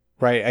year,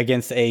 right,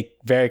 against a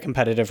very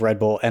competitive Red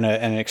Bull and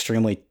an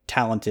extremely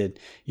talented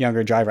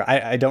younger driver,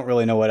 I don't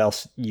really know what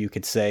else you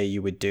could say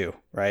you would do,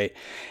 right?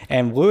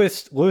 And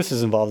Lewis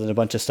is involved in a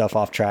bunch of stuff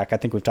off track. I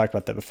think we've talked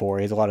about that before.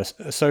 He has a lot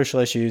of social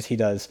issues. He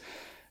does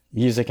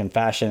music and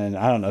fashion, and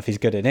I don't know if he's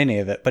good at any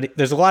of it, but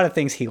there's a lot of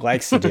things he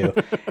likes to do.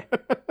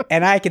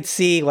 And I could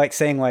see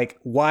saying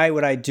why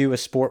would I do a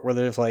sport where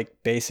there's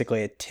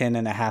basically a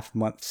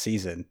 10.5-month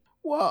season?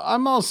 Well,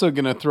 I'm also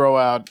going to throw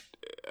out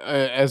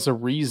as a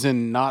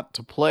reason not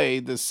to play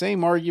the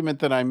same argument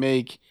that I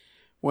make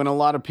when a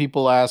lot of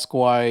people ask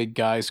why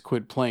guys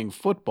quit playing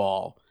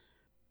football.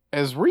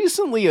 As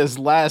recently as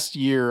last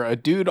year, a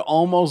dude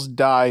almost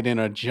died in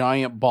a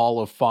giant ball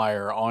of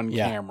fire on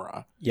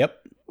camera. Yep.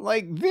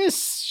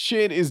 This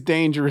shit is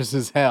dangerous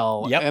as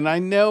hell. Yep. And I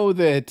know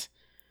that,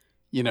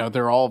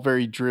 they're all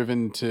very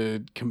driven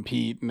to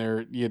compete, and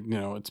they're,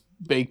 it's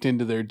baked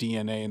into their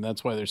DNA, and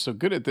that's why they're so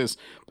good at this.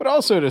 But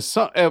also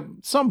at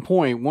some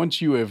point,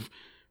 once you have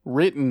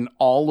written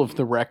all of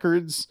the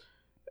records,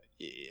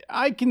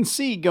 I can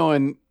see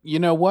going, you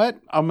know what?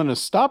 I'm going to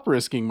stop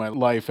risking my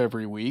life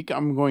every week.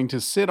 I'm going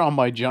to sit on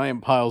my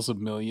giant piles of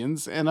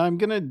millions, and I'm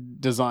going to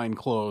design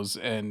clothes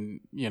and,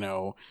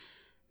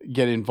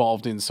 get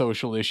involved in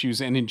social issues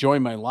and enjoy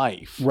my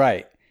life.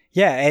 Right.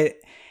 Yeah.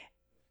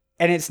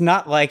 And it's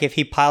not like if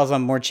he piles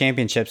on more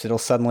championships, it'll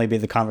suddenly be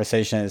the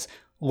conversation as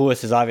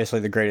Lewis is obviously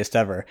the greatest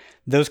ever.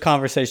 Those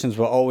conversations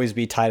will always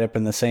be tied up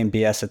in the same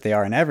BS that they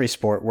are in every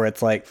sport, where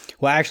it's like,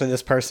 well, actually,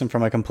 this person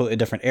from a completely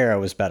different era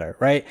was better,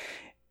 right?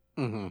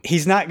 Mm-hmm.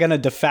 He's not going to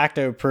de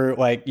facto prove,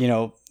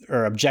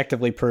 or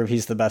objectively prove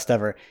he's the best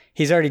ever.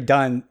 He's already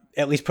done,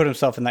 at least put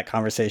himself in that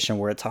conversation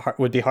where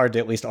would be hard to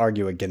at least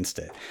argue against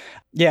it.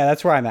 Yeah,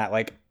 that's where I'm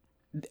at.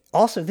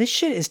 Also, this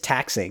shit is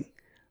taxing.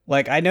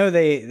 I know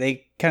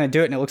they kind of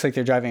do it and it looks like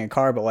they're driving a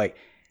car, but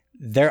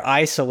they're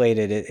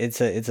isolated.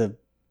 It's a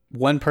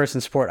one person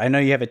sport. I know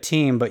you have a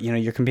team, but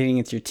you're competing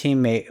against your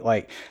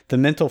teammate. The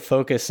mental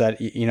focus that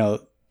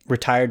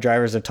retired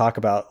drivers have talked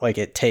about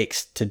it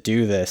takes to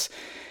do this,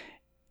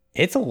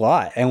 it's a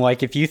lot. And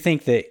if you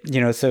think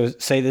that so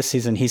say this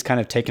season he's kind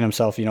of taken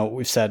himself,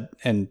 we've said,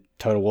 and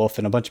Toto Wolff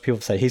and a bunch of people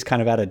have said he's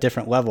kind of at a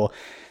different level.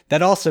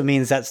 That also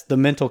means that's the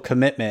mental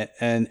commitment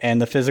and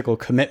the physical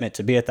commitment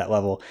to be at that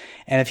level.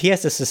 And if he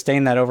has to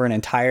sustain that over an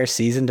entire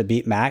season to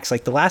beat Max,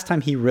 the last time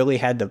he really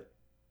had to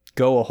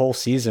go a whole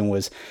season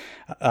was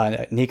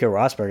Nico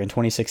Rosberg in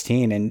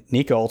 2016, and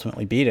Nico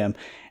ultimately beat him.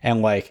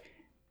 And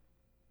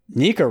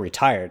Nico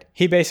retired.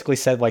 He basically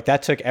said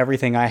that took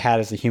everything I had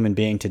as a human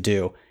being to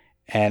do,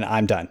 and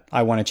I'm done.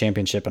 I won a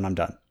championship and I'm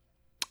done.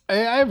 I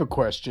have a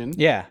question.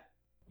 Yeah.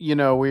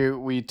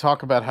 We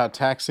talk about how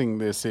taxing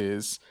this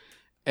is,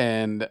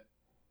 and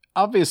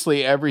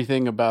obviously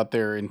everything about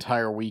their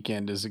entire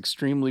weekend is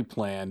extremely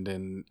planned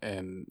and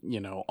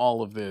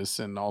all of this,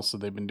 and also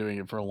they've been doing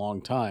it for a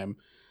long time.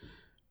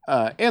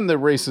 And the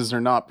races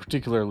are not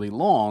particularly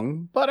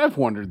long, but I've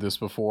wondered this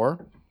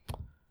before.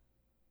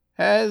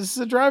 Has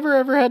the driver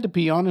ever had to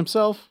pee on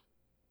himself?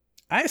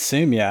 I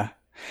assume, yeah.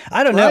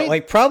 I don't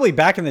know, probably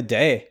back in the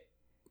day.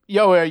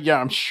 Yeah,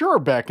 I'm sure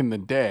back in the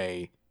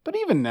day. But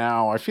even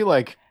now, I feel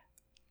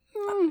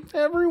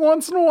every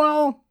once in a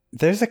while,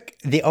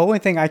 The only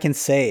thing I can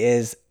say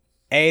is,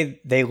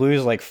 they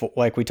lose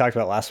like we talked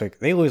about last week.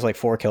 They lose like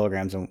 4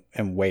 kilograms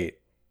in weight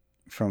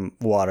from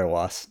water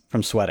loss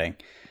from sweating.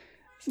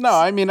 No,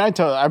 I mean,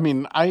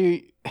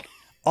 I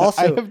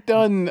also I have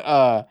done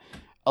a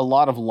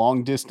lot of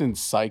long distance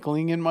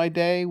cycling in my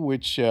day,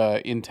 which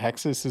in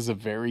Texas is a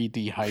very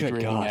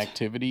dehydrating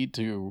activity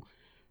to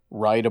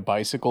ride a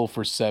bicycle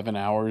for 7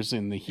 hours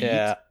in the heat.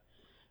 Yeah.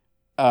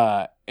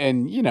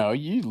 And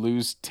you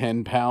lose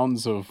 10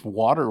 pounds of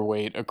water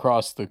weight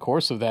across the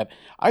course of that.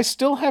 I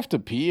still have to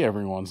pee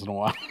every once in a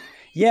while.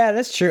 Yeah,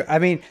 that's true. I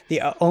mean,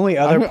 the only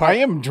other part... I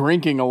am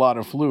drinking a lot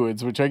of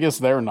fluids, which I guess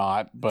they're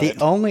not, but... The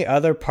only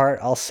other part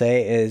I'll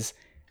say is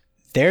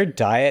their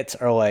diets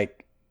are,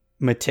 like,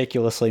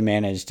 meticulously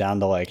managed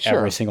down to, like,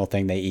 every single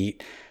thing they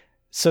eat.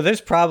 So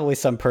there's probably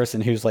some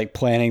person who's, like,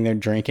 planning their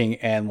drinking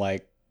and,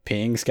 like,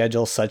 peeing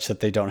schedule such that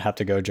they don't have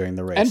to go during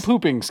the race. And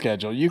pooping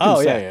schedule. You can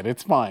say it.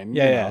 It's fine.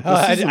 Yeah.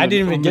 I didn't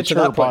even get to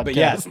that point, but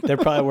yeah, they're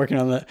probably working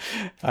on that.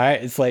 All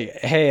right. It's like,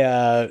 hey,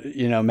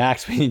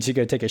 Max, we need you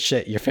to go take a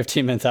shit. You're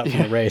 15 minutes out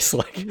from the race.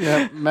 Like,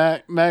 yeah,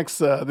 Max,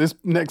 this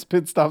next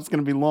pit stop's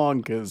going to be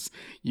long because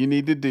you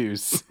need to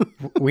deuce.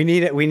 We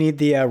need it. We need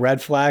the red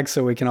flag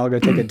so we can all go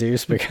take a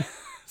deuce. Because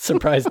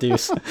surprise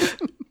deuce.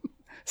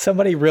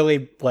 Somebody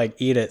really like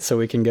eat it so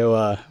we can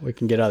go, we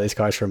can get out of these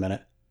cars for a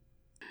minute.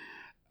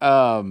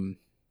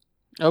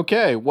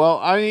 Okay, well,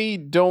 I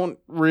don't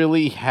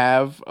really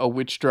have a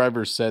which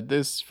driver said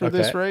this for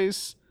this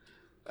race.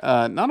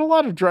 Not a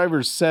lot of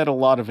drivers said a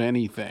lot of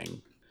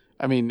anything.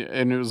 I mean,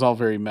 and it was all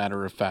very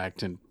matter of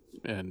fact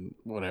and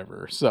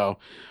whatever. So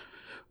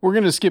we're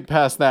going to skip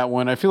past that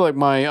one. I feel like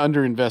my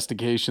under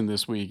investigation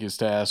this week is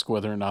to ask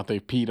whether or not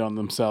they've peed on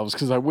themselves,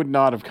 because I would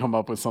not have come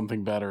up with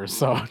something better.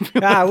 So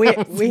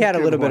we had a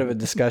little bit of a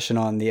discussion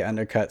on the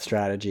undercut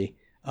strategy.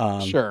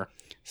 Sure.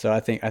 So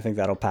I think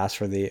that'll pass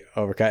for the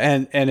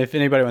overcut. And if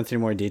anybody wants any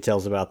more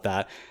details about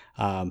that,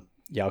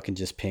 y'all can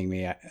just ping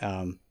me.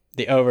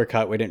 The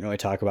overcut we didn't really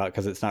talk about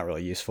because it's not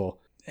really useful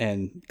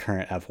in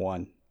current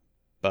F1,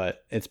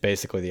 but it's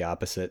basically the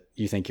opposite.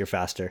 You think you're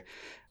faster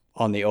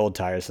on the old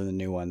tires than the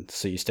new ones,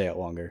 so you stay out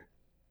longer.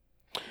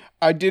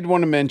 I did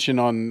want to mention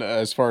on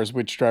as far as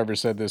which driver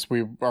said this,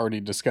 we've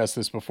already discussed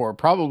this before.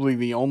 Probably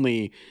the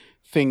only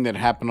thing that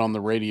happened on the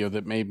radio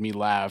that made me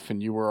laugh,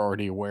 and you were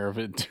already aware of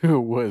it too,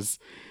 was...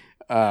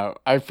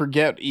 I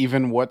forget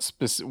even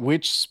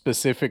which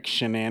specific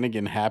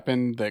shenanigan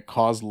happened that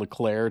caused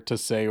Leclerc to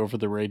say over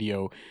the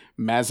radio,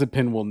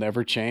 Mazepin will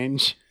never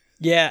change.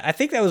 Yeah, I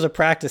think that was a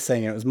practice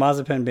thing. It was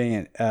Mazepin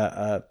being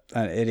an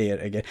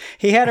idiot again.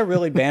 He had a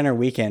really banner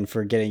weekend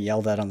for getting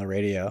yelled at on the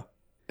radio.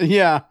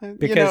 Yeah,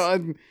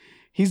 because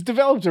he's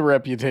developed a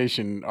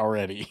reputation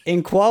already.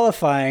 In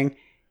qualifying,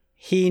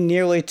 he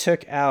nearly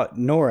took out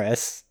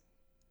Norris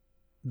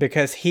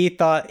because he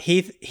thought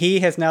he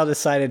has now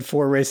decided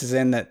 4 races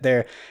in that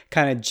they're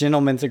kind of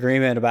gentleman's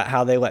agreement about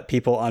how they let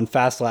people on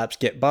fast laps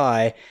get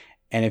by.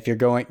 And if you're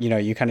going,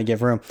 you kind of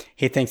give room.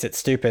 He thinks it's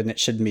stupid and it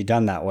shouldn't be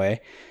done that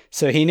way.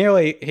 So he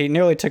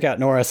nearly took out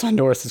Norris on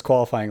Norris's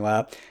qualifying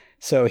lap.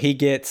 So he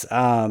gets,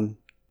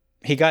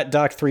 he got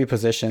docked 3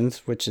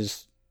 positions, which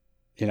is,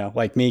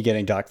 like me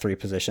getting docked 3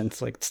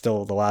 positions, like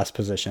still the last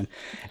position.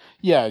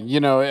 Yeah.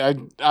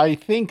 I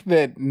think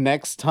that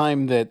next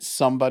time that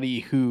somebody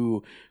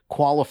who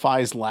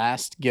qualifies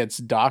last gets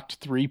docked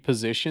 3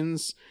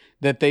 positions,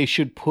 that they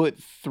should put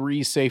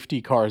 3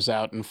 safety cars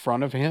out in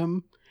front of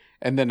him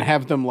and then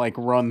have them like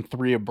run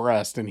 3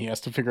 abreast, and he has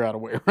to figure out a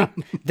way around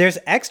them. There's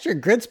extra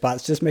grid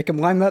spots. Just make them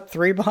line up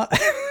 3 behind.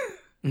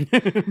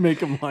 Make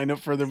him line up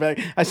further back.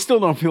 I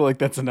still don't feel like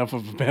that's enough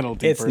of a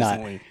penalty. It's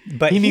personally. Not.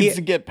 But he needs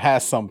to get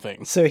past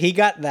something. So he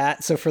got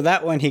that. So for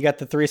that one, he got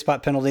the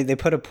 3-spot penalty. They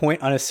put a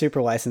point on his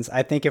super license.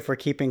 I think if we're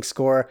keeping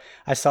score,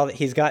 I saw that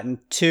he's gotten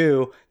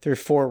 2 through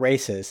 4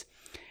 races.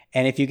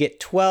 And if you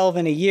get 12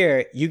 in a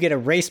year, you get a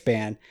race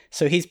ban.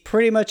 So he's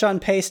pretty much on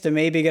pace to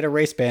maybe get a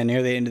race ban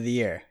near the end of the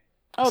year.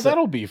 Oh, so,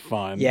 that'll be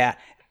fun. Yeah.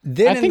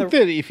 Then I think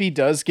that if he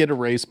does get a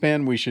race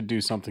ban, we should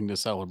do something to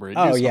celebrate.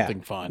 Do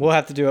something fun. We'll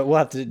have to do it. We'll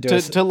have to do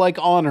it to like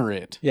honor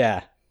it.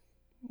 Yeah.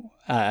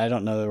 I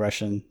don't know the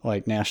Russian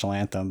national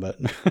anthem, but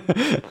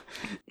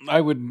I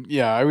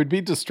would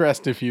be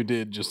distressed if you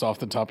did just off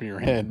the top of your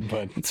head,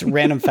 but it's a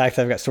random fact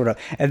I've got stored up.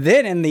 And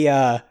then in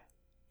the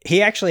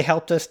he actually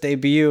helped us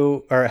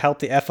help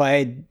the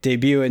FIA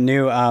debut a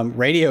new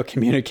radio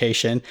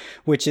communication,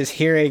 which is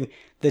hearing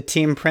the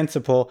team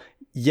principal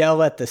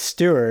yell at the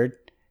steward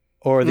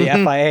or the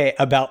FIA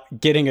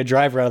about getting a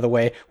driver out of the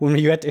way, when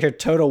you have to hear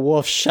Toto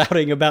Wolff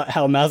shouting about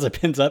how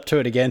Mazepin's up to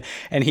it again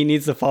and he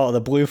needs to follow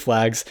the blue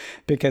flags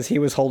because he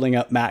was holding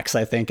up Max,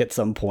 I think, at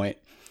some point.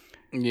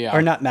 Yeah.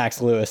 Or not Max,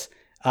 Lewis,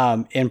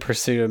 in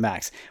pursuit of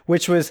Max,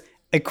 which was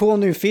a cool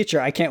new feature.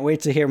 I can't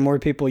wait to hear more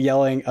people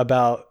yelling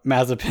about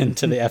Mazepin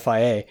to the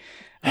FIA.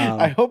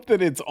 I hope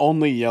that it's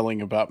only yelling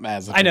about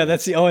Mazepin. I know,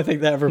 that's the only thing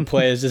that ever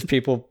plays, just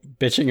people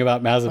bitching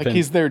about Mazepin. Like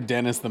he's their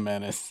Dennis the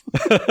Menace.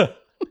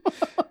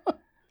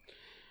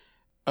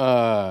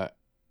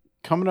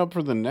 coming up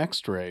for the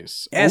next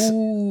race. Yes.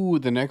 Ooh,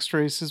 the next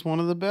race is one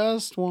of the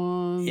best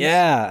ones.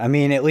 Yeah, I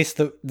mean, at least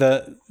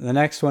the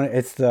next one,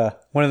 it's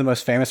one of the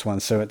most famous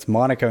ones. So it's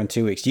Monaco in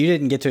 2 weeks. You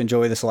didn't get to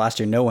enjoy this last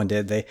year. No one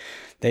did.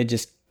 They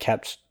just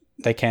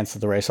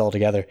canceled the race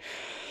altogether.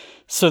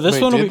 So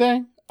this one did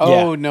they?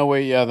 Oh, no,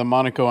 wait. Yeah, the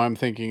Monaco I'm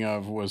thinking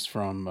of was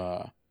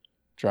from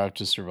Drive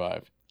to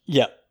Survive.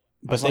 Yeah.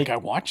 But I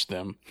watched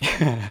them.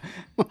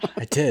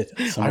 I did.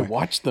 I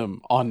watched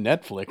them on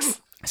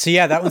Netflix. So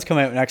yeah, that one's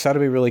coming out next.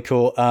 That'll be really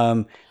cool.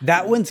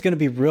 That one's going to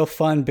be real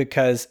fun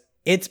because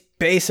it's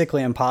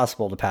basically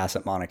impossible to pass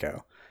at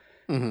Monaco.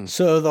 Mm-hmm.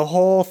 So the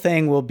whole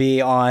thing will be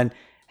on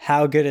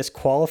how good is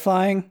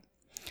qualifying.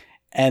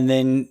 And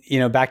then,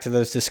 back to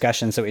those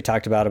discussions that we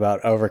talked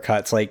about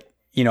overcuts, like,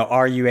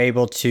 are you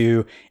able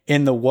to,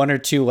 in the 1 or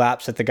 2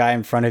 laps that the guy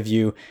in front of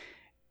you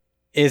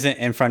isn't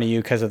in front of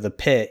you because of the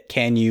pit,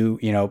 can you,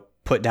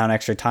 put down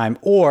extra time?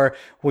 Or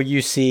will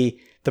you see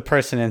the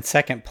person in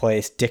second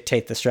place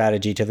dictate the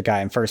strategy to the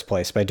guy in first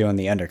place by doing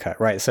the undercut,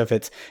 right? So if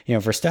it's,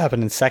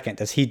 Verstappen in second,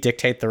 does he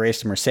dictate the race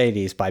to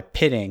Mercedes by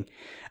pitting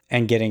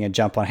and getting a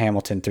jump on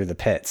Hamilton through the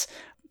pits?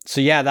 So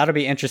yeah, that'll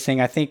be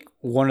interesting. I think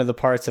one of the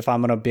parts, if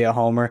I'm going to be a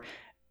homer,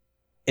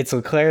 it's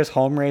Leclerc's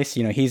home race.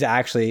 He's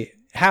actually,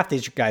 half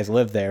these guys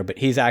live there, but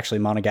he's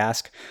actually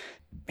Monegasque.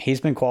 He's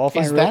been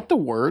qualifying. Is that the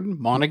word?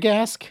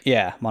 Monegasque?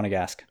 Yeah,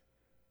 Monegasque.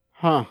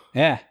 Huh.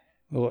 Yeah.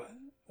 We'll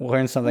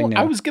learn something new.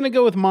 I was going to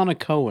go with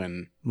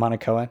Monacoan.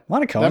 Monacoan?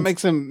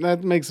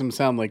 That makes them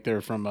sound like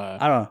they're from I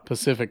don't know.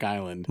 Pacific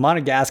island.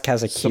 Monegasque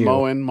has a Q.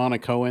 Samoan,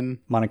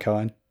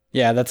 Monacoan.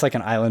 Yeah, that's like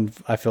an island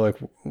I feel like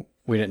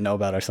we didn't know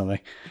about or something.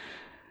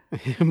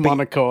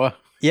 Monacoa.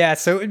 Yeah,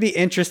 so it would be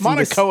interesting.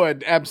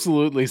 Monacoa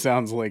absolutely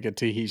sounds like a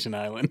Tahitian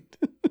island.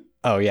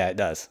 Oh, yeah, it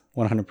does.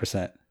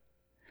 100%.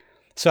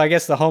 So I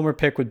guess the homer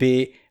pick would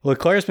be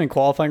Leclerc's been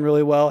qualifying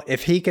really well.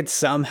 If he could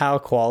somehow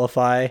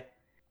qualify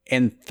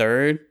in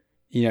third,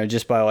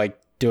 just by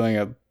doing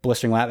a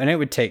blistering lap, and it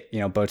would take,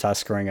 Bottas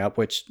screwing up,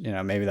 which,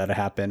 maybe that'll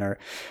happen or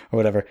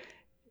whatever.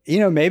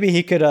 Maybe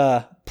he could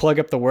plug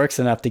up the works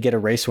enough to get a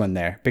race win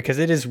there because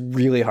it is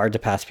really hard to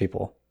pass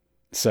people.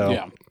 So,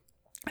 yeah.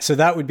 So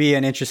that would be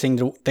an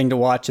interesting thing to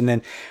watch. And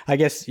then I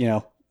guess,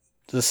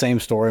 the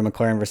same story,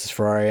 McLaren versus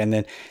Ferrari. And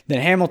then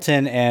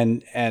Hamilton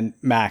and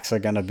Max are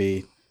going to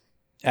be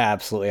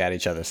absolutely at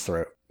each other's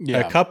throat. Yeah.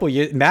 A couple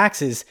years,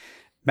 Max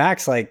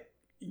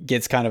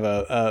gets kind of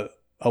a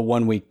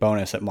 1 week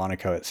bonus at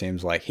Monaco. It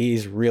seems like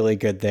he's really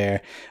good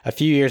there. A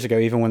few years ago,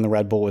 even when the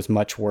Red Bull was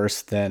much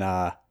worse than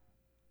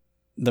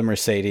the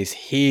Mercedes,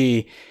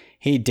 he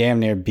damn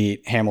near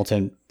beat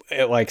Hamilton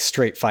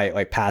straight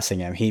fight, passing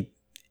him.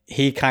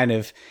 He kind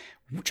of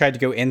tried to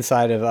go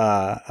inside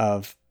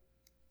of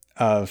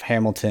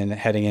Hamilton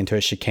heading into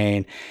a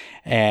chicane,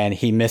 and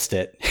he missed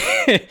it.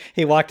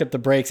 He locked up the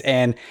brakes,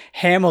 and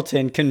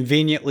Hamilton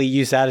conveniently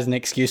used that as an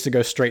excuse to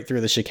go straight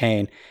through the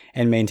chicane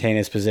and maintain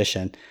his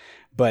position.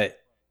 But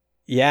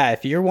yeah,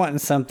 if you're wanting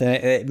something,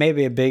 it may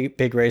be a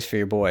big race for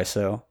your boy.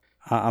 So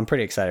I'm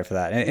pretty excited for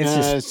that. And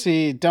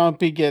it's don't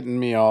be getting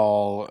me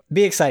all.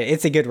 Be excited.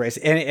 It's a good race,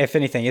 and if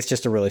anything, it's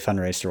just a really fun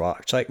race to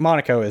watch.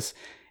 Monaco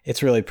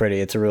it's really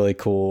pretty. It's a really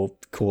cool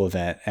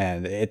event,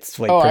 and it's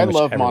I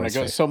love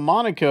Monaco. So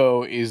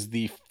Monaco is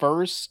the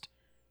first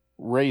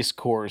race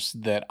course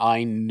that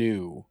I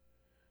knew.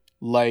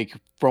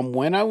 From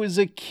when I was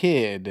a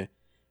kid,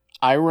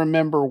 I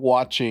remember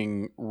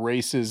watching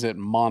races at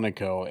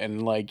Monaco,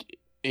 and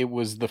it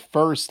was the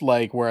first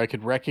where I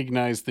could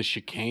recognize the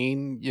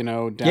chicane,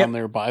 down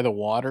there by the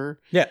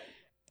water. Yeah.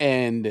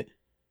 And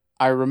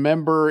I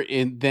remember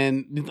and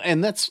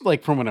that's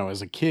from when I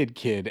was a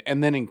kid.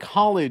 And then in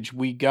college,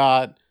 we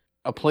got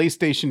a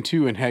PlayStation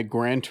 2 and had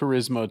Gran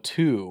Turismo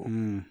 2.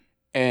 Mm.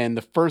 And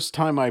the first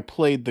time I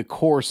played the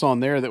course on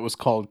there that was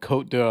called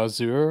Côte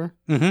d'Azur.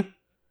 Mm-hmm.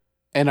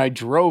 And I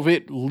drove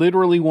it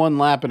literally one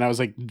lap, and I was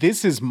like,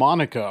 this is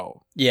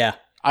Monaco. Yeah.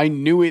 I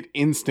knew it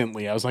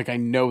instantly. I was like, I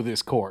know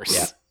this course.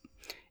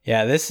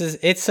 Yeah. Yeah,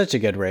 it's such a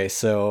good race.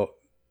 So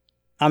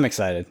I'm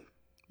excited.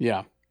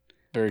 Yeah.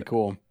 Very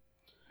cool.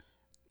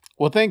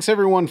 Well, thanks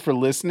everyone for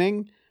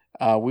listening.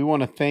 We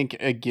want to thank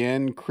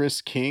again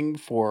Chris King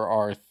for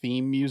our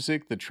theme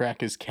music. The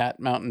track is Cat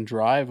Mountain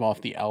Drive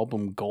off the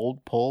album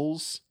Gold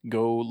Pulls.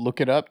 Go look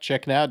it up,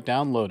 check it out,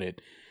 download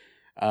it.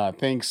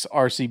 Thanks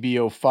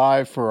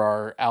RCB05 for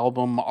our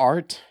album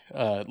art.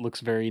 It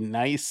looks very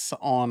nice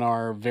on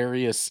our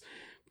various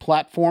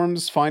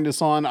platforms. Find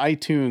us on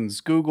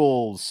iTunes,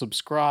 Google,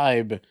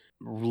 subscribe,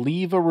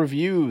 leave a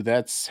review.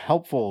 That's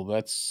helpful.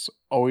 That's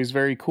always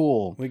very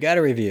cool. We got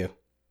a review.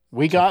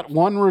 We got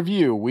one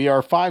review. We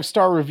are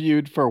 5-star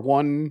reviewed for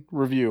one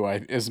review,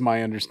 is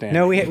my understanding.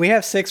 No, we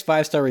have 6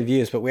 5-star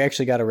reviews, but we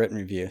actually got a written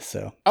review.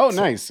 So.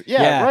 Nice.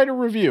 Yeah, write a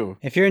review.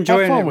 If you're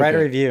enjoying it, write a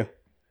review.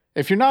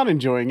 If you're not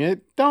enjoying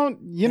it,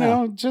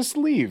 don't, just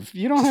leave.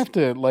 You don't have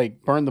to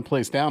burn the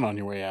place down on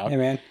your way out. Hey,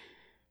 man.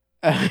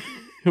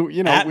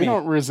 We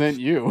don't resent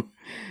you.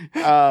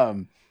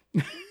 Go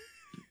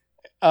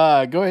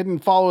ahead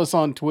and follow us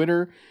on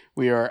Twitter.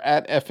 We are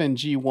at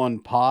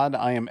FNG1 Pod.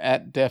 I am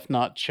at Def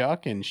Not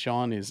Chuck, and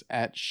Sean is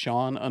at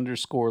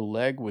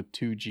Sean_leg with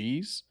 2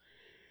 G's.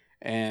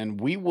 And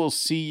we will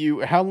see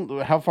you.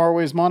 How far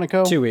away is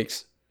Monaco? 2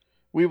 weeks.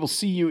 We will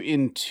see you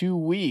in 2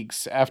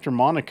 weeks after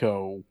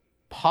Monaco.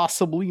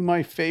 Possibly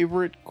my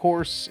favorite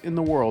course in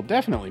the world.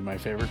 Definitely my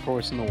favorite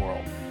course in the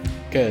world.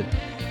 Good.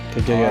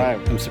 All right.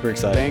 I'm super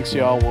excited. Thanks,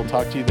 y'all. We'll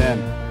talk to you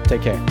then.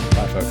 Take care.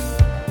 Bye, folks.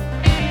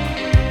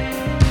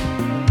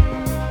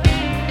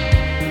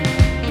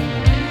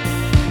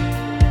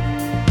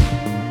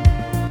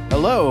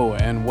 Hello,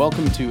 and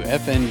welcome to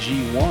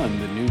FNG1,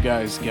 the new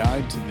guy's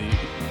guide to the...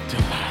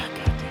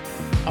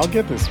 I'll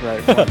get this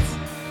right once.